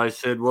 So I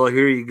said, well,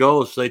 here you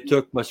go. So they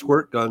took my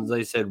squirt guns.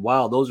 They said,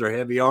 wow, those are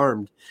heavy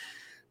armed.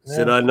 I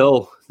said, I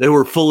know. They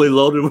were fully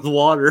loaded with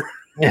water.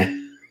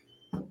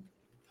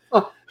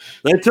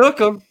 They took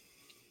them.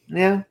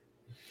 Yeah.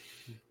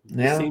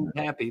 They seemed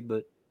happy,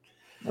 but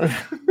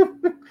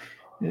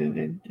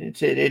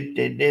it's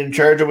in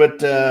charge of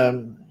it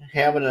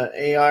having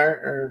an AR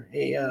or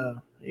a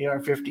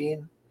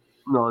AR-15.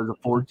 No, it's a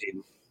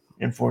 14.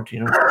 And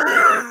 14.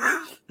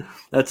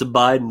 That's a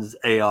Biden's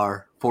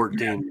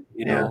AR-14.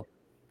 You know.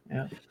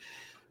 Yeah.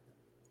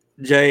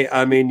 Jay,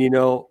 I mean,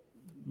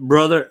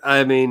 brother.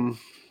 I mean,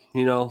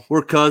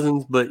 we're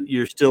cousins, but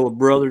you're still a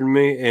brother to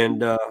me,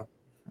 and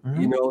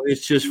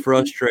it's just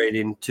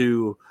frustrating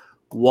to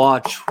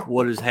watch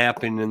what is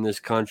happening in this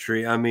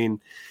country. I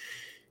mean,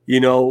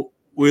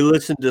 we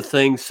listen to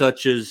things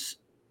such as,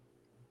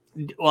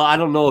 well, I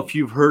don't know if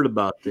you've heard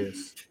about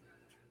this.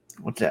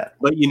 What's that?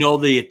 But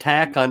the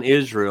attack on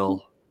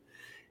Israel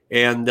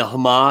and the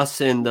Hamas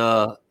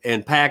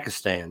and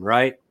Pakistan,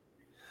 right?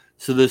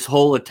 So this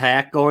whole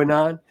attack going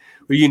on,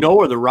 well,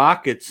 where the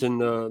rockets and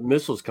the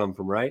missiles come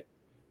from, right?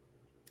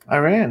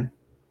 Iran.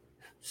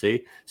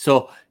 See?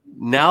 So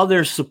now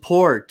there's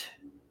support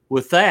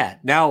with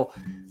that. Now,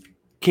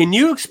 can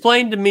you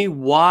explain to me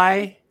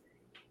why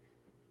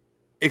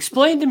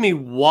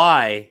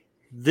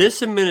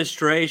this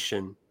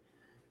administration,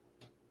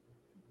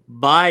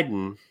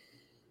 Biden,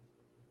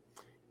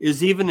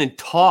 is even in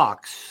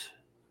talks?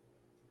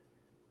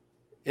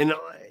 And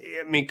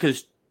I mean,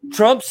 because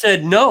Trump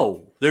said,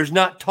 no, there's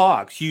not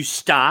talks. You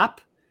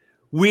stop.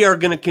 We are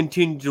going to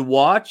continue to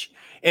watch.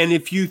 And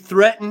if you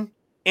threaten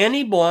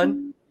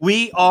anyone,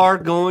 we are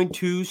going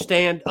to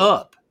stand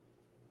up.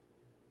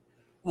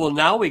 Well,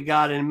 now we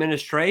got an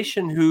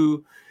administration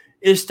who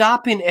is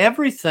stopping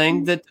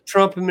everything that the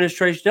Trump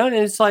administration done.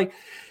 And it's like,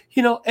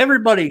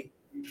 everybody,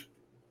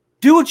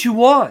 do what you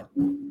want.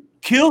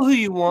 Kill who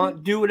you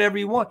want. Do whatever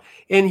you want.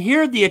 And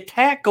here the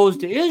attack goes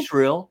to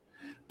Israel.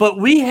 But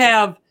we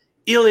have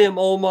Ilham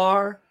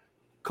Omar,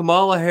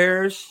 Kamala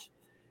Harris.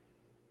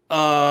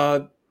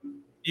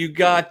 You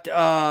got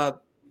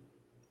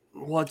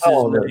what's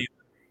his name?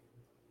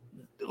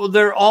 Well,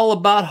 they're all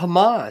about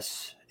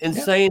Hamas and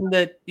saying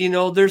that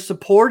they're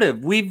supportive.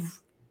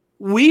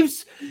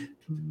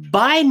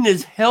 Biden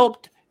has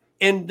helped,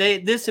 and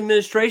this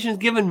administration has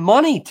given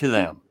money to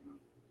them.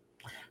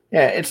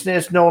 Yeah,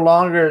 it's no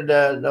longer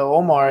the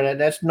Omar.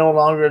 That's no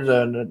longer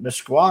the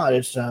squad.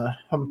 It's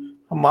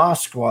Hamas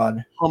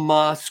squad.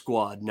 Hamas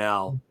squad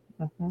now.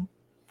 Mm-hmm.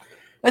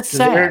 That's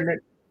sad.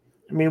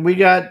 I mean, we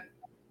got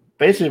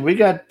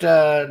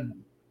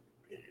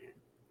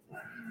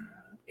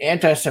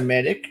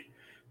anti-Semitic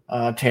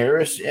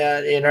terrorists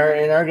in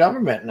our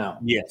government now.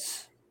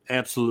 Yes,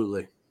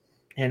 absolutely.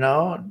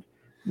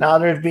 Now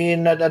there's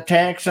being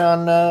attacks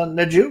on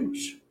the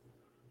Jews.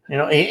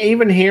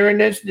 Even here in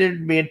this, they're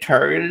being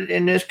targeted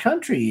in this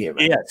country.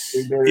 Even.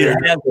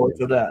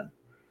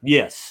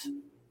 Yes,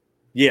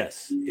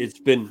 Yes, it's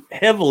been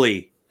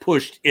heavily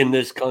pushed in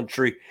this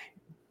country,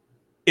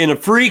 in a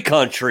free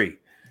country.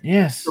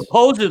 Yes,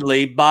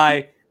 supposedly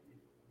by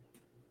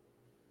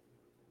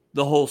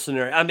the whole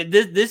scenario. I mean,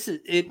 this is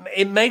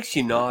it makes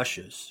you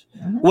nauseous.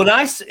 Mm-hmm.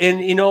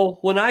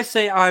 When I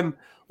say I'm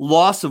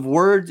loss of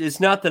words,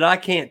 it's not that I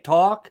can't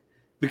talk,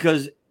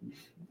 because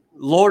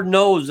Lord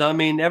knows, I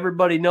mean,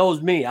 everybody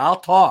knows me. I'll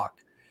talk,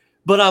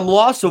 but I'm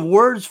loss of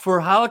words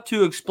for how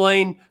to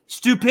explain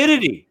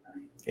stupidity.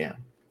 Yeah.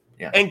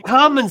 And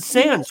common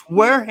sense.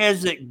 Where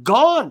has it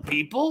gone,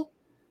 people?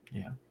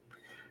 Yeah.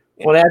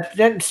 Well,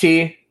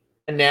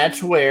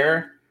 that's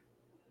where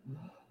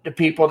the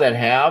people that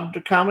have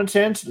the common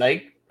sense,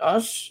 like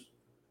us,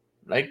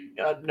 like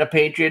the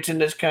patriots in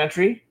this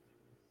country,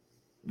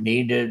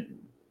 need to,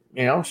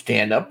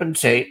 stand up and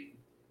say,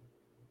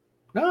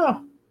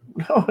 no,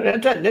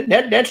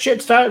 that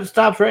shit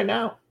stops right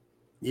now.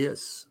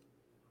 Yes.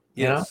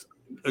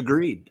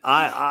 Agreed.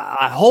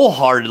 I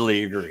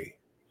wholeheartedly agree.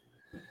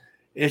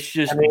 It's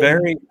just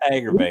very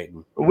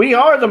aggravating. We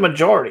are the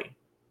majority.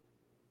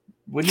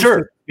 We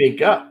just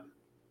speak up.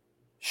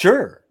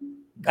 Sure.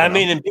 I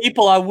mean, and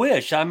people, I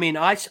wish. I mean,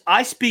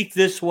 I speak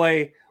this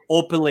way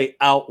openly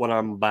out what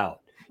I'm about.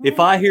 If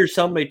I hear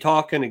somebody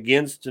talking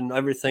against and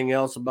everything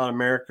else about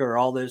America or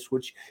all this,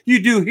 which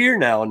you do hear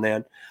now and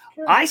then,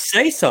 I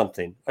say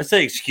something. I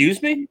say,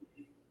 excuse me?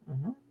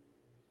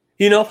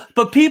 Mm-hmm.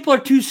 But people are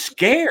too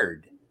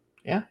scared.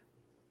 Yeah.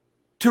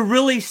 To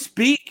really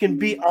speak and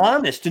be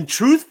honest and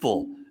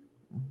truthful.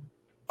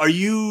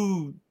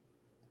 You're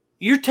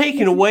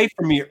taking away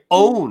from your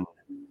own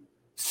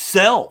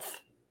self.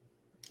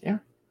 Yeah.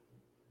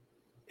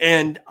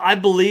 And I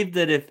believe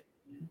that if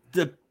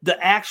the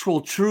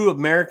actual true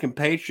American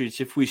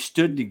patriots, if we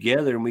stood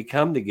together and we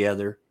come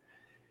together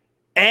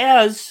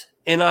and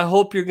I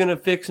hope you're going to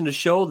fix and to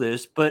show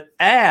this, but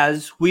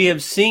as we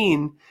have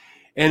seen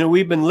and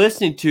we've been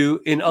listening to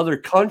in other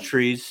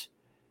countries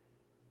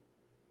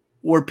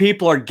where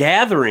people are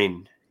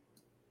gathering.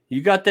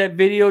 You got that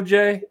video,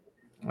 Jay?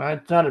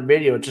 It's not a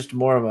video. It's just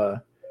more of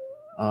a...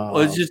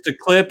 it's just a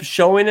clip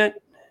showing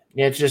it?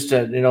 Yeah, it's just,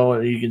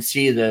 you can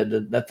see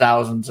the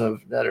thousands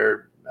that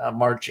are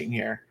marching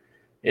here.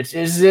 It's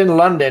in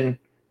London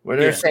where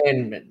they're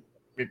saying,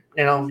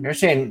 they're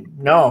saying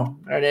no,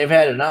 they've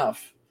had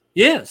enough.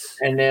 Yes.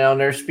 And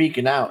they're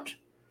speaking out.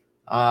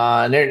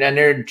 And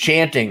they're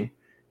chanting,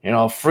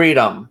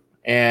 freedom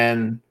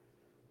and...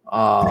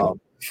 I'll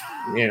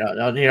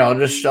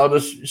just show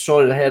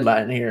the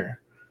headline here.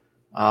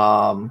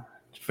 From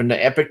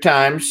the Epic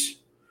Times.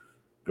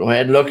 Go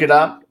ahead and look it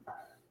up.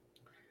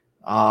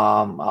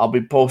 I'll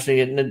be posting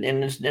it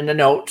in the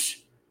notes.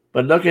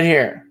 But look at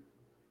here.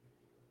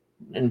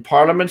 In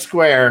Parliament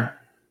Square,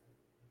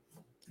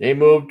 they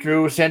moved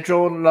through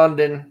central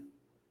London,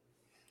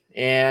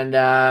 and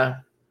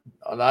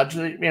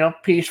largely,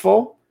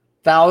 peaceful.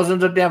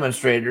 Thousands of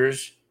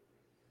demonstrators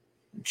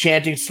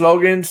chanting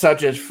slogans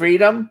such as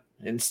freedom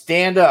and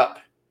stand up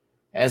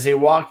as they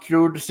walk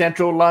through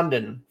central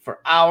London for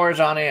hours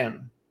on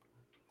end.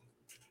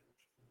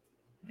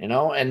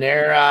 And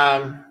they're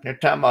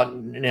talking about,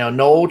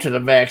 no to the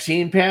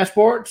vaccine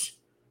passports.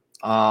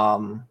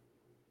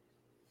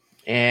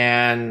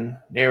 And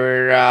they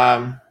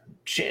were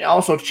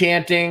also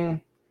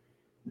chanting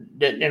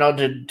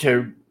that,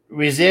 to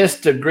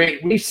resist the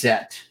Great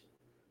Reset.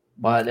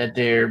 but that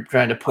they're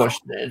trying to push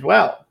as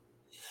well.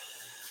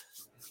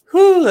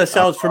 Whew, that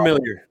sounds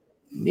familiar.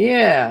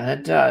 Yeah,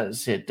 it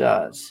does. It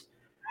does.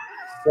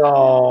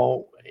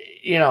 So,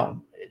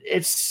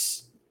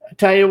 it's, I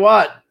tell you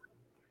what,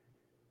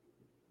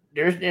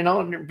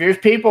 there's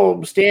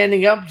people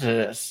standing up to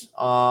this.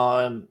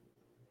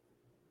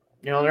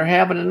 They're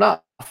having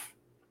enough.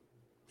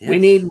 Yes. We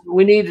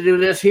need to do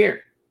this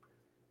here.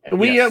 And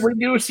we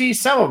do see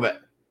some of it.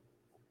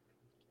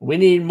 We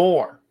need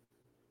more.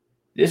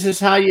 This is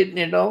how this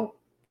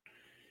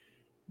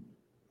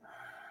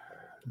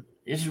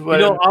is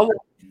what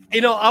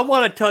I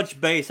want to touch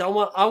base. I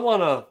want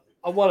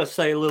to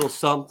say a little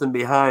something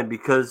behind,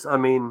 because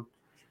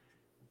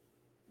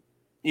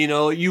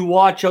you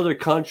watch other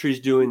countries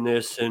doing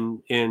this,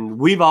 and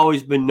we've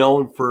always been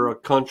known for a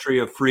country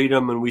of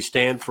freedom, and we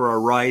stand for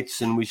our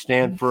rights and we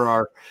stand for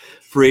our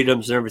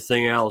freedoms and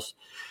everything else.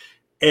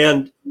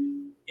 And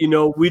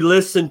we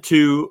listen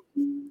to,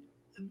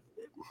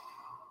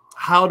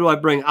 I'm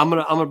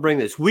gonna bring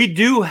this. We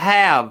do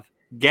have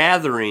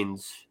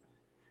gatherings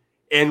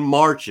and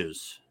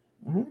marches,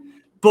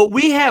 but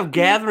we have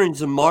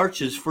gatherings and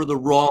marches for the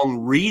wrong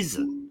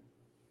reason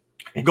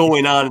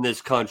going on in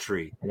this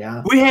country.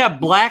 Yeah. We have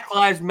Black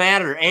Lives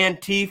Matter,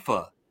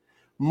 Antifa,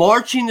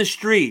 marching the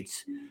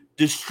streets,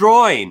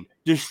 destroying,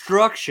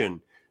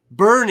 destruction,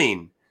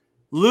 burning,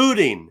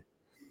 looting,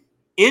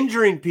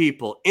 injuring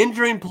people,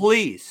 injuring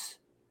police,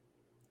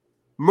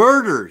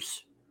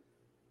 murders.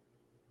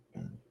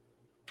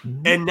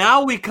 And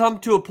now we come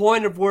to a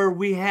point of where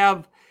we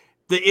have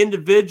the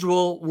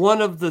individual,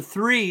 one of the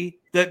three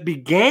that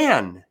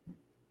began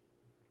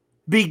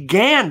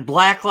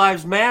Black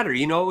Lives Matter.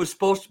 It was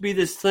supposed to be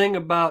this thing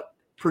about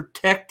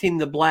protecting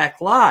the Black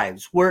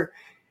lives, where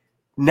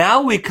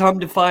now we come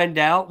to find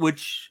out,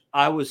 which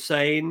I was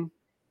saying,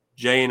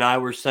 Jay and I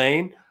were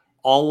saying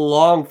all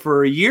along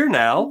for a year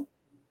now,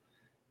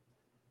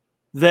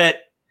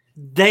 that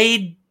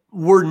they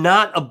were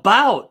not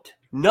about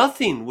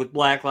nothing with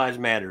Black Lives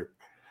Matter.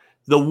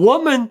 The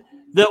woman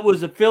that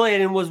was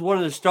affiliated and was one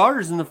of the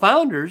starters and the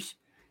founders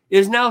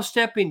is now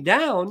stepping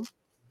down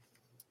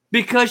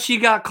because she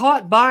got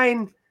caught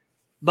buying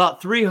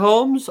about 3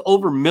 homes,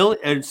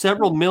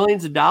 several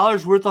millions of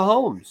dollars worth of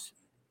homes.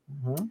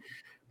 Mm-hmm.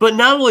 But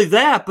not only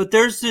that, but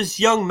there's this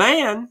young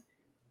man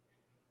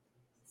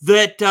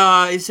that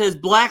it says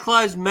Black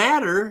Lives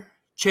Matter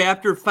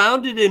chapter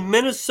founded in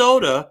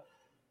Minnesota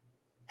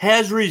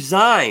has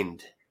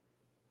resigned.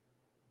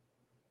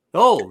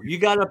 Oh, you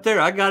got it up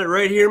there. I got it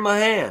right here in my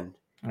hand.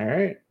 All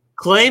right.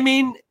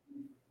 Claiming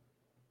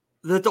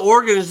that the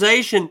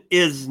organization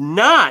is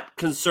not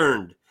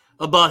concerned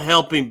about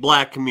helping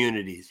Black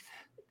communities.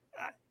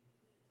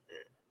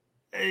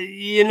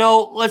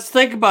 Let's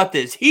think about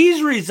this.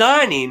 He's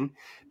resigning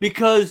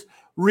because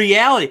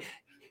reality,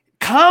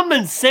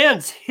 common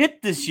sense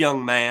hit this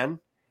young man,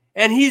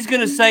 and he's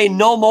going to say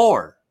no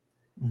more.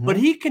 Mm-hmm. But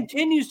he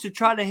continues to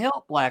try to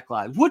help Black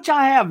lives, which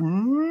I have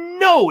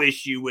no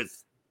issue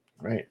with.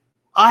 Right.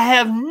 I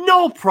have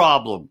no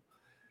problem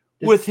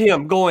with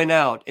him going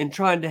out and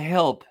trying to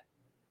help.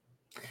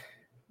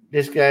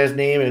 This guy's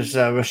name is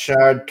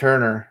Rashad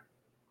Turner.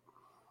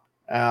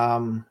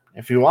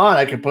 If you want,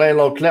 I can play a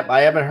little clip.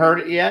 I haven't heard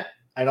it yet.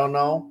 I don't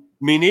know.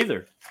 Me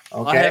neither.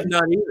 Okay. I have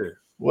not either.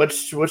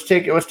 Let's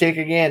take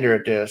a gander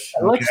at this.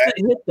 Okay? Let's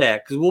hit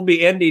that, because we'll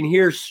be ending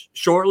here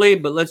shortly.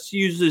 But let's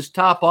use this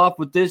top off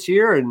with this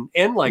here and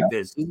end like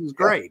this. This is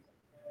great.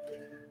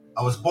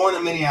 I was born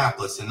in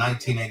Minneapolis in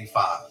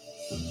 1985.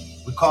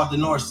 We called the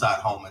North Side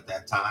home at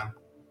that time,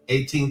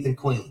 18th and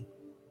Queen.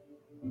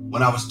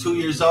 When I was 2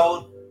 years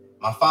old,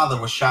 my father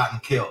was shot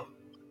and killed.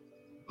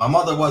 My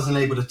mother wasn't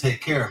able to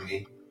take care of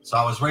me, so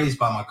I was raised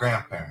by my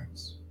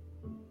grandparents.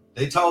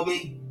 They told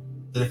me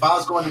that if I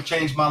was going to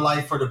change my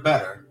life for the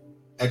better,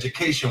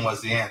 education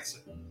was the answer.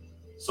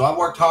 So I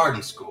worked hard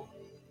in school.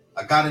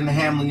 I got into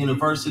Hamline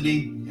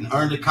University and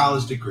earned a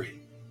college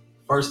degree,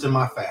 first in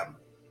my family.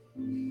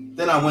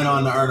 Then I went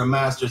on to earn a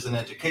master's in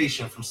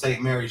education from St.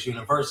 Mary's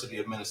University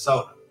of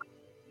Minnesota.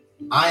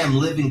 I am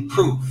living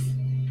proof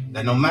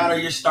that no matter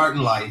your start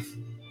in life,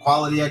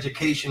 quality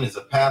education is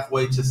a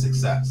pathway to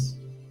success.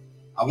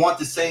 I want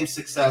the same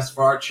success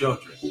for our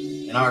children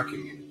in our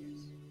communities.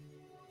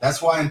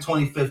 That's why in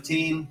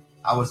 2015,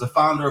 I was a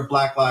founder of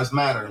Black Lives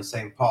Matter in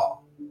St.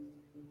 Paul.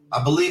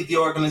 I believe the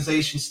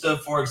organization stood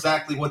for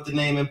exactly what the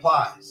name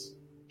implies.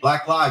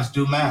 Black lives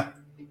do matter.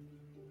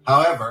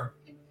 However,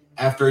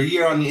 after a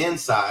year on the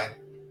inside,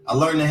 I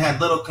learned they had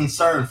little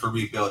concern for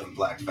rebuilding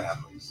Black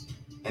families,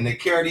 and they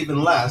cared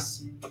even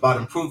less about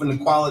improving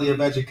the quality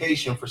of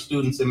education for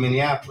students in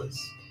Minneapolis.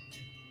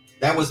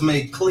 That was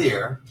made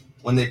clear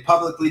when they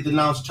publicly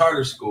denounced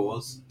charter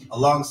schools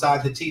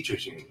alongside the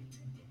teachers union.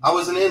 I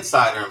was an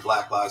insider in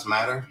Black Lives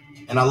Matter,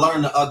 and I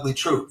learned the ugly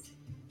truth.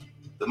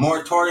 The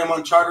moratorium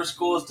on charter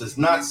schools does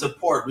not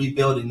support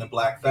rebuilding the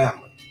Black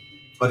family,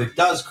 but it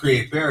does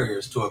create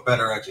barriers to a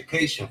better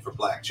education for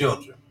Black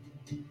children.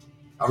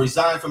 I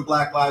resigned from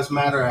Black Lives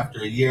Matter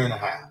after a year and a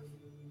half,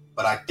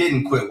 but I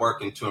didn't quit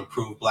working to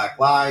improve Black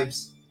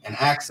lives and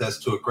access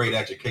to a great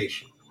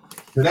education.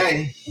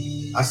 Today,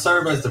 I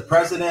serve as the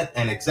president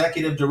and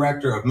executive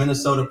director of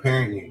Minnesota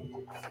Parent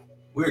Union.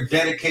 We're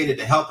dedicated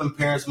to helping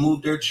parents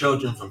move their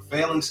children from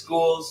failing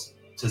schools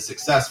to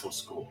successful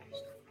schools.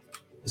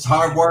 It's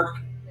hard work,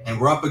 and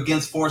we're up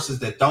against forces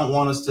that don't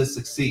want us to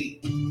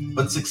succeed.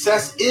 But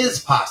success is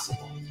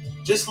possible.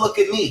 Just look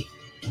at me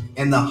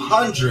and the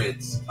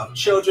hundreds of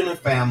children and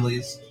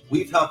families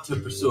we've helped to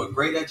pursue a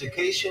great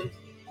education,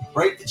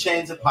 break the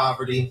chains of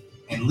poverty,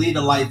 and lead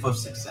a life of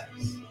success.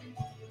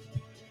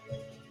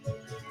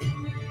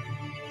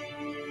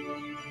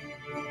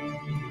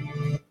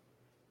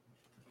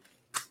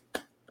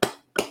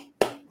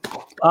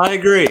 I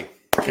agree.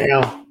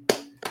 Yeah.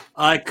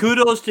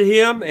 Kudos to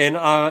him, and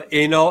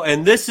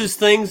and this is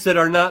things that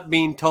are not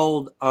being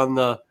told on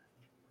the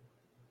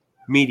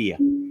media.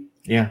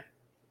 Yeah.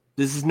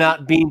 This is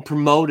not being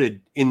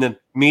promoted in the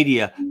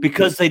media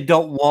because they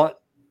don't want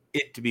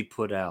it to be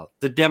put out.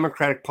 The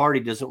Democratic Party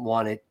doesn't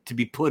want it to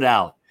be put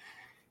out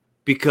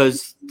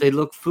because they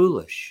look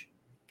foolish.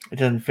 It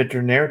doesn't fit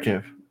their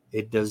narrative.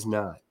 It does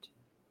not.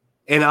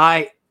 And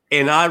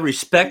I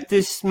respect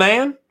this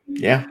man.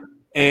 Yeah.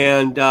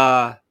 And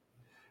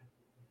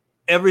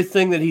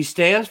everything that he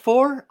stands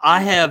for.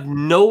 I have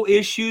no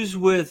issues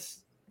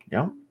with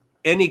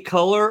any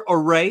color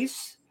or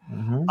race.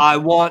 Mm-hmm. I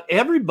want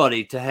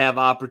everybody to have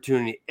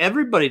opportunity,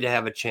 everybody to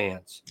have a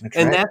chance.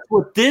 That's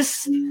what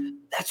this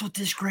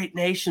great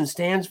nation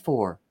stands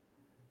for.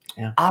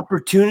 Yeah.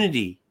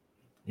 Opportunity.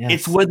 Yes.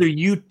 It's whether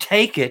you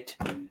take it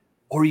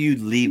or you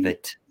leave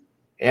it.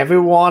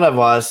 Every one of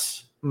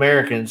us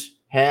Americans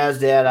has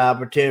that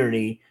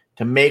opportunity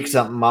to make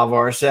something of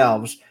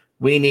ourselves.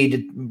 We need to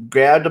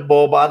grab the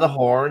bull by the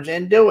horns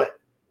and do it.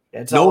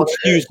 That's no all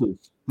excuses.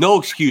 No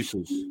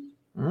excuses.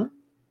 Mm-hmm.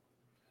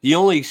 The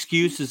only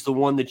excuse is the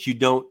one that you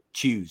don't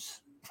choose.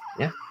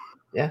 Yeah.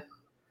 Yeah.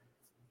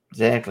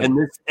 Exactly.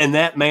 And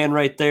that man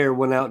right there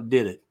went out and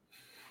did it.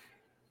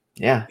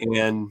 Yeah.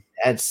 And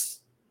that's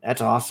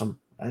awesome.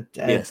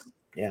 Yes.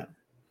 Yeah.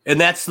 And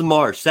that's the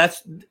march.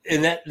 That's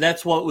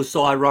what was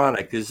so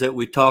ironic is that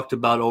we talked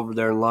about over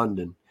there in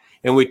London.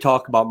 And we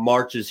talk about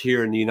marches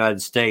here in the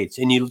United States,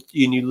 and you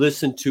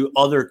listen to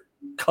other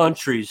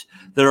countries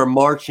that are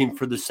marching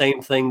for the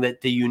same thing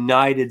that the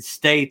United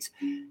States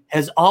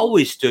has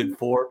always stood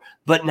for,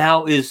 but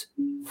now is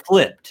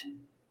flipped.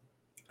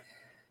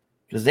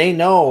 Because they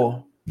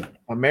know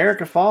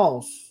America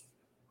falls.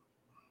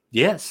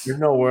 Yes. There's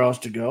nowhere else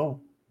to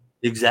go.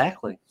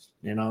 Exactly.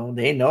 They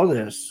know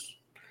this.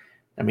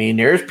 I mean,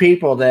 there's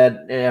people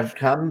that have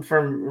come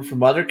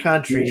from other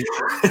countries,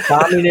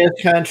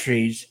 communist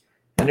countries,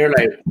 and they're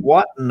like,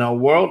 what in the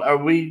world are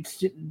we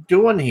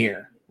doing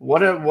here?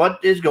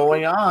 What is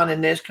going on in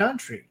this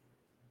country?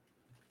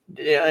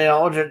 They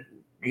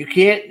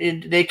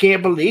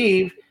can't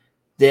believe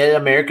that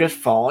America's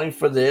falling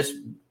for this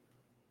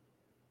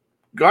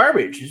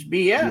garbage. It's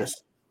BS.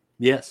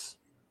 Yes.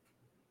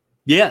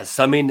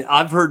 I mean,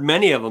 I've heard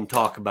many of them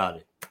talk about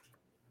it.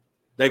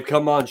 They've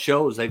come on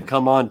shows, they've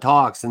come on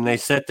talks, and they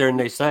sit there and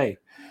they say,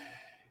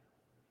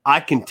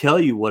 I can tell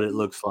you what it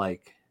looks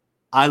like.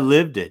 I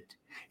lived it.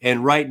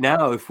 And right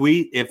now,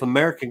 if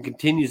America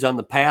continues on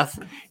the path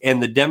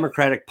and the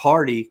Democratic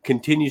Party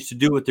continues to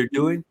do what they're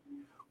doing,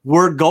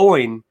 we're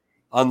going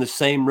on the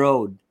same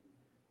road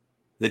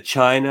that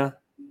China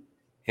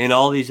and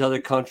all these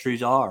other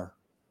countries are.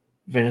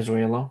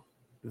 Venezuela.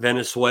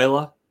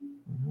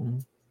 Mm-hmm.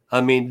 I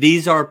mean,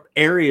 these are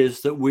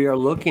areas that we are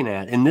looking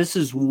at. And this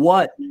is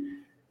what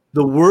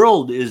the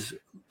world is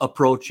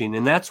approaching.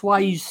 And that's why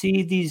you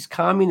see these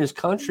communist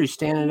countries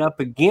standing up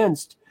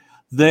against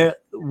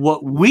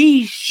what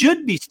we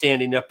should be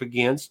standing up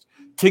against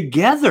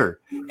together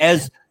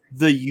as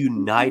the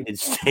United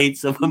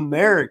States of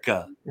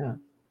America. Yeah.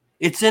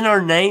 It's in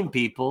our name,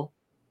 people.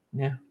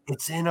 Yeah.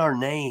 It's in our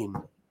name.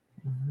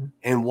 Mm-hmm.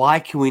 And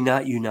why can we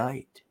not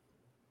unite?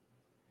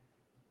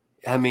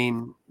 I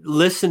mean,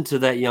 listen to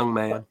that young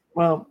man.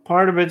 Well,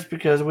 part of it's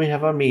because we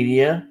have a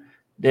media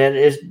that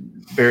is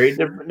very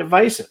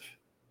divisive.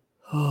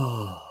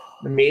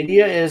 The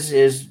media is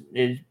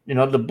the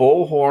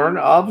bullhorn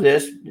of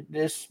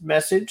this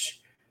message,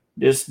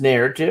 this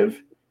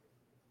narrative,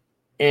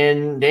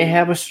 and they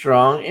have a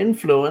strong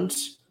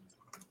influence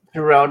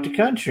throughout the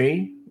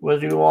country,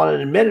 whether you want to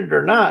admit it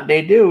or not.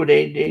 They do.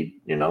 They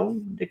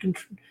can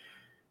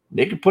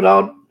put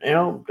out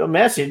a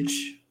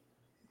message,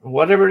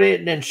 whatever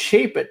then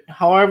shape it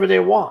however they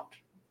want,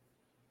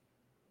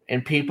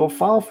 and people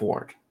fall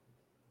for it.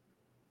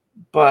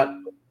 But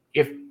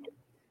if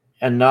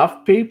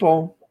enough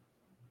people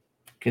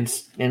can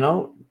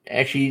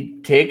actually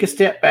take a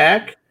step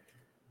back,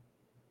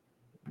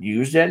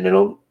 use that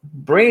little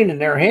brain in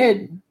their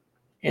head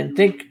and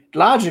think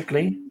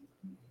logically,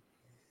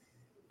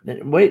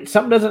 wait,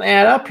 something doesn't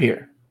add up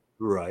here.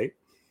 Right.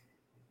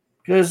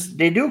 Because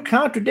they do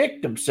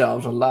contradict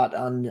themselves a lot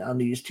on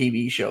these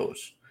TV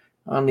shows,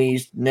 on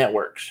these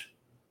networks.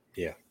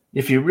 Yeah.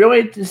 If you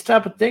really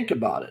stop and think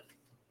about it,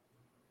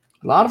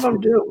 a lot of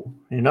them do.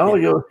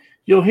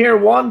 You'll hear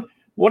one,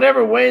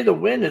 whatever way the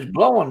wind is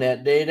blowing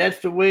that day,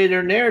 that's the way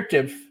their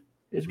narrative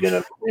is going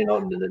to,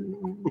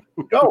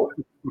 go.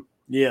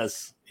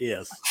 Yes.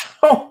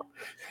 So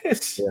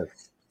it's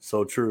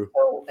so true.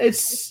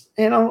 It's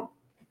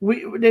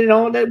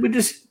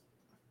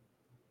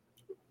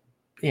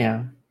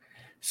yeah.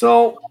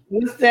 So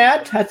with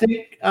that, I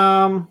think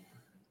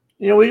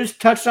we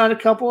just touched on a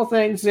couple of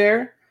things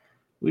there.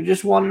 We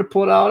just wanted to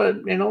put out a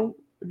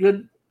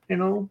good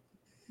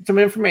some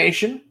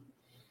information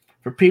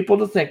for people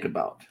to think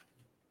about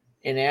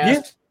and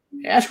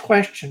ask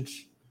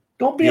questions.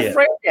 Don't be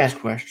afraid to ask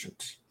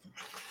questions.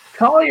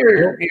 Call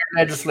your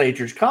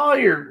legislators, call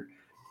your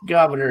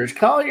governors,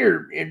 call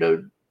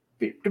to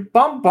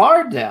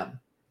bombard them.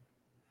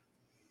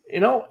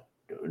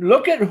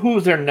 Look at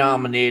who they're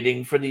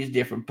nominating for these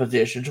different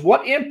positions.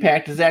 What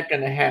impact is that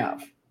going to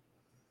have?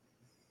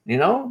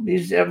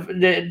 These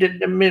the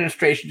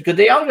administrations, because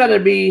they all got to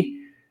be.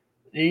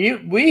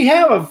 We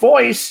have a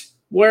voice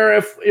where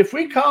if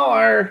we call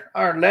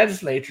our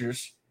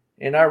legislators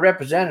and our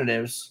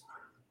representatives,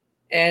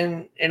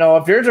 and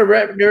if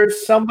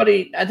there's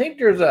somebody, I think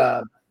there's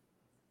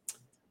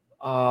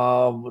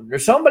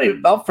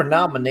somebody up for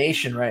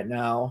nomination right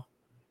now,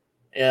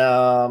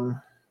 and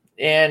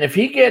if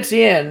he gets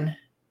in,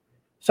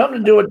 something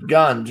to do with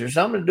guns or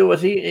something to do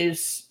with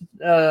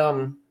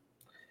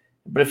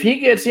but if he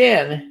gets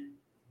in,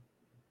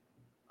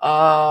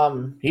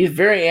 he's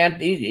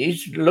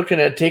he's looking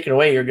at taking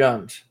away your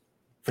guns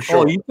for sure.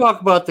 Oh, you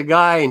talk about the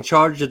guy in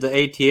charge of the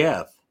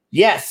ATF?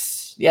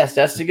 Yes,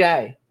 that's the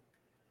guy.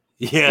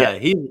 Yeah.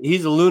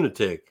 He's a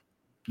lunatic.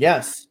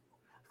 Yes.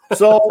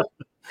 So,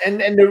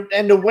 and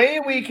the way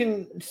we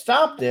can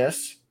stop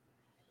this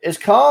is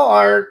call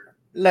our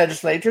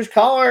legislators,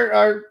 call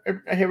our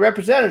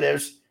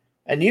representatives,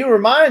 and you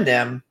remind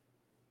them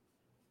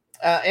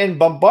and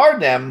bombard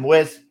them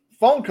with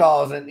phone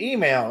calls and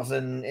emails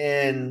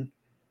and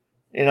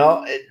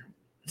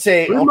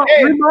say,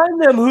 okay,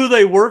 remind them who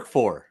they work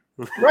for.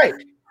 Right.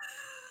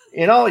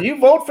 You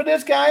vote for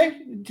this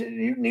guy.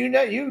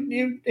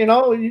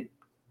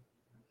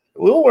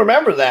 We'll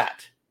remember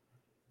that.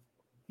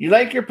 You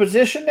like your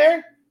position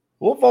there?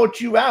 We'll vote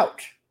you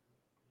out.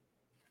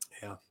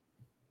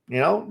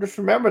 Yeah. Just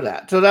remember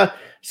that.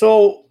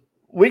 So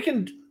we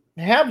can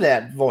have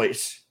that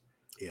voice.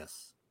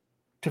 Yes.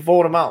 To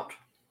vote them out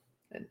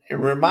and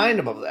remind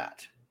them of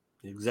that.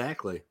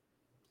 Exactly.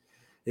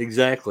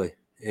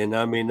 And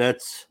I mean,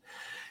 that's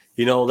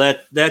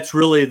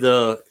really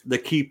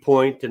the key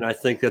point. And I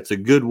think that's a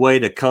good way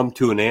to come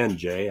to an end,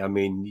 Jay. I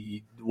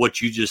mean,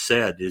 what you just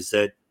said is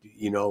that,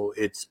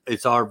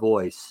 it's our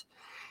voice,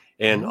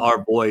 and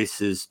our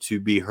voice is to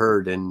be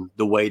heard. And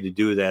the way to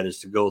do that is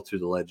to go through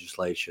the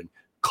legislation,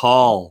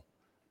 call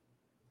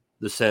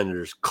the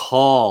senators,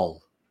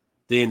 call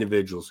the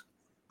individuals,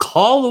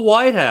 call the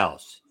White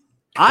House.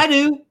 I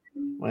do.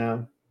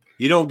 Well,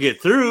 you don't get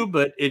through,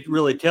 but it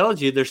really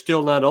tells you they're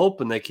still not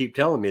open. They keep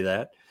telling me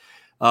that.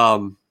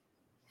 And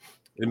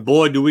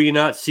boy, do we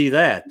not see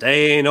that.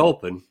 They ain't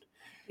open.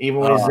 Even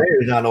when you say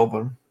it's not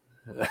open.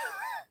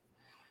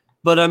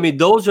 But I mean,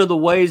 those are the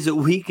ways that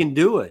we can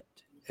do it.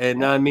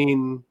 And I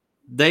mean,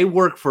 they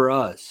work for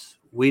us.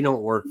 We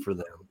don't work for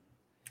them.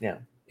 Yeah.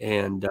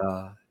 And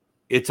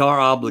it's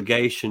our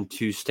obligation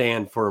to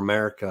stand for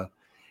America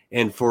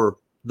and for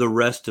the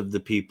rest of the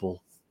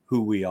people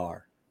who we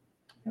are.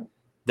 Yep.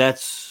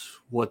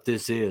 That's what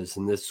this is,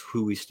 and this is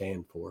who we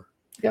stand for.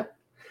 Yep.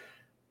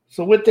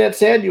 So with that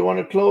said, you want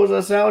to close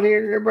us out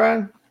here,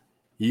 Brian?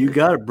 You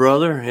got it,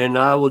 brother. And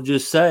I will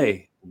just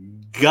say,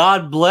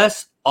 God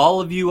bless all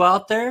of you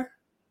out there.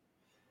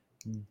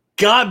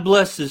 God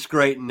bless this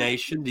great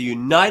nation, the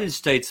United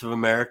States of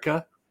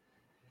America.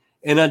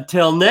 And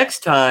until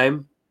next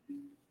time,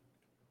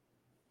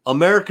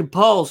 American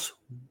Pulse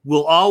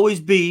will always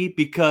be,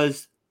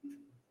 because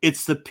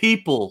it's the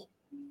people,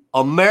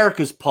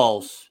 America's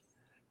pulse,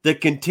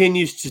 that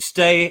continues to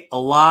stay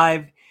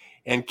alive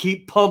and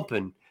keep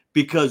pumping,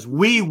 because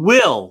we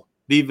will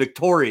be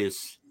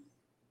victorious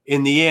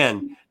in the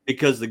end,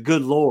 because the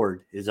good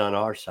Lord is on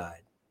our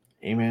side.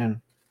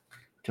 Amen.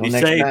 Be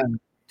safe.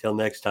 Till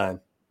next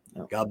time.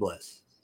 God bless.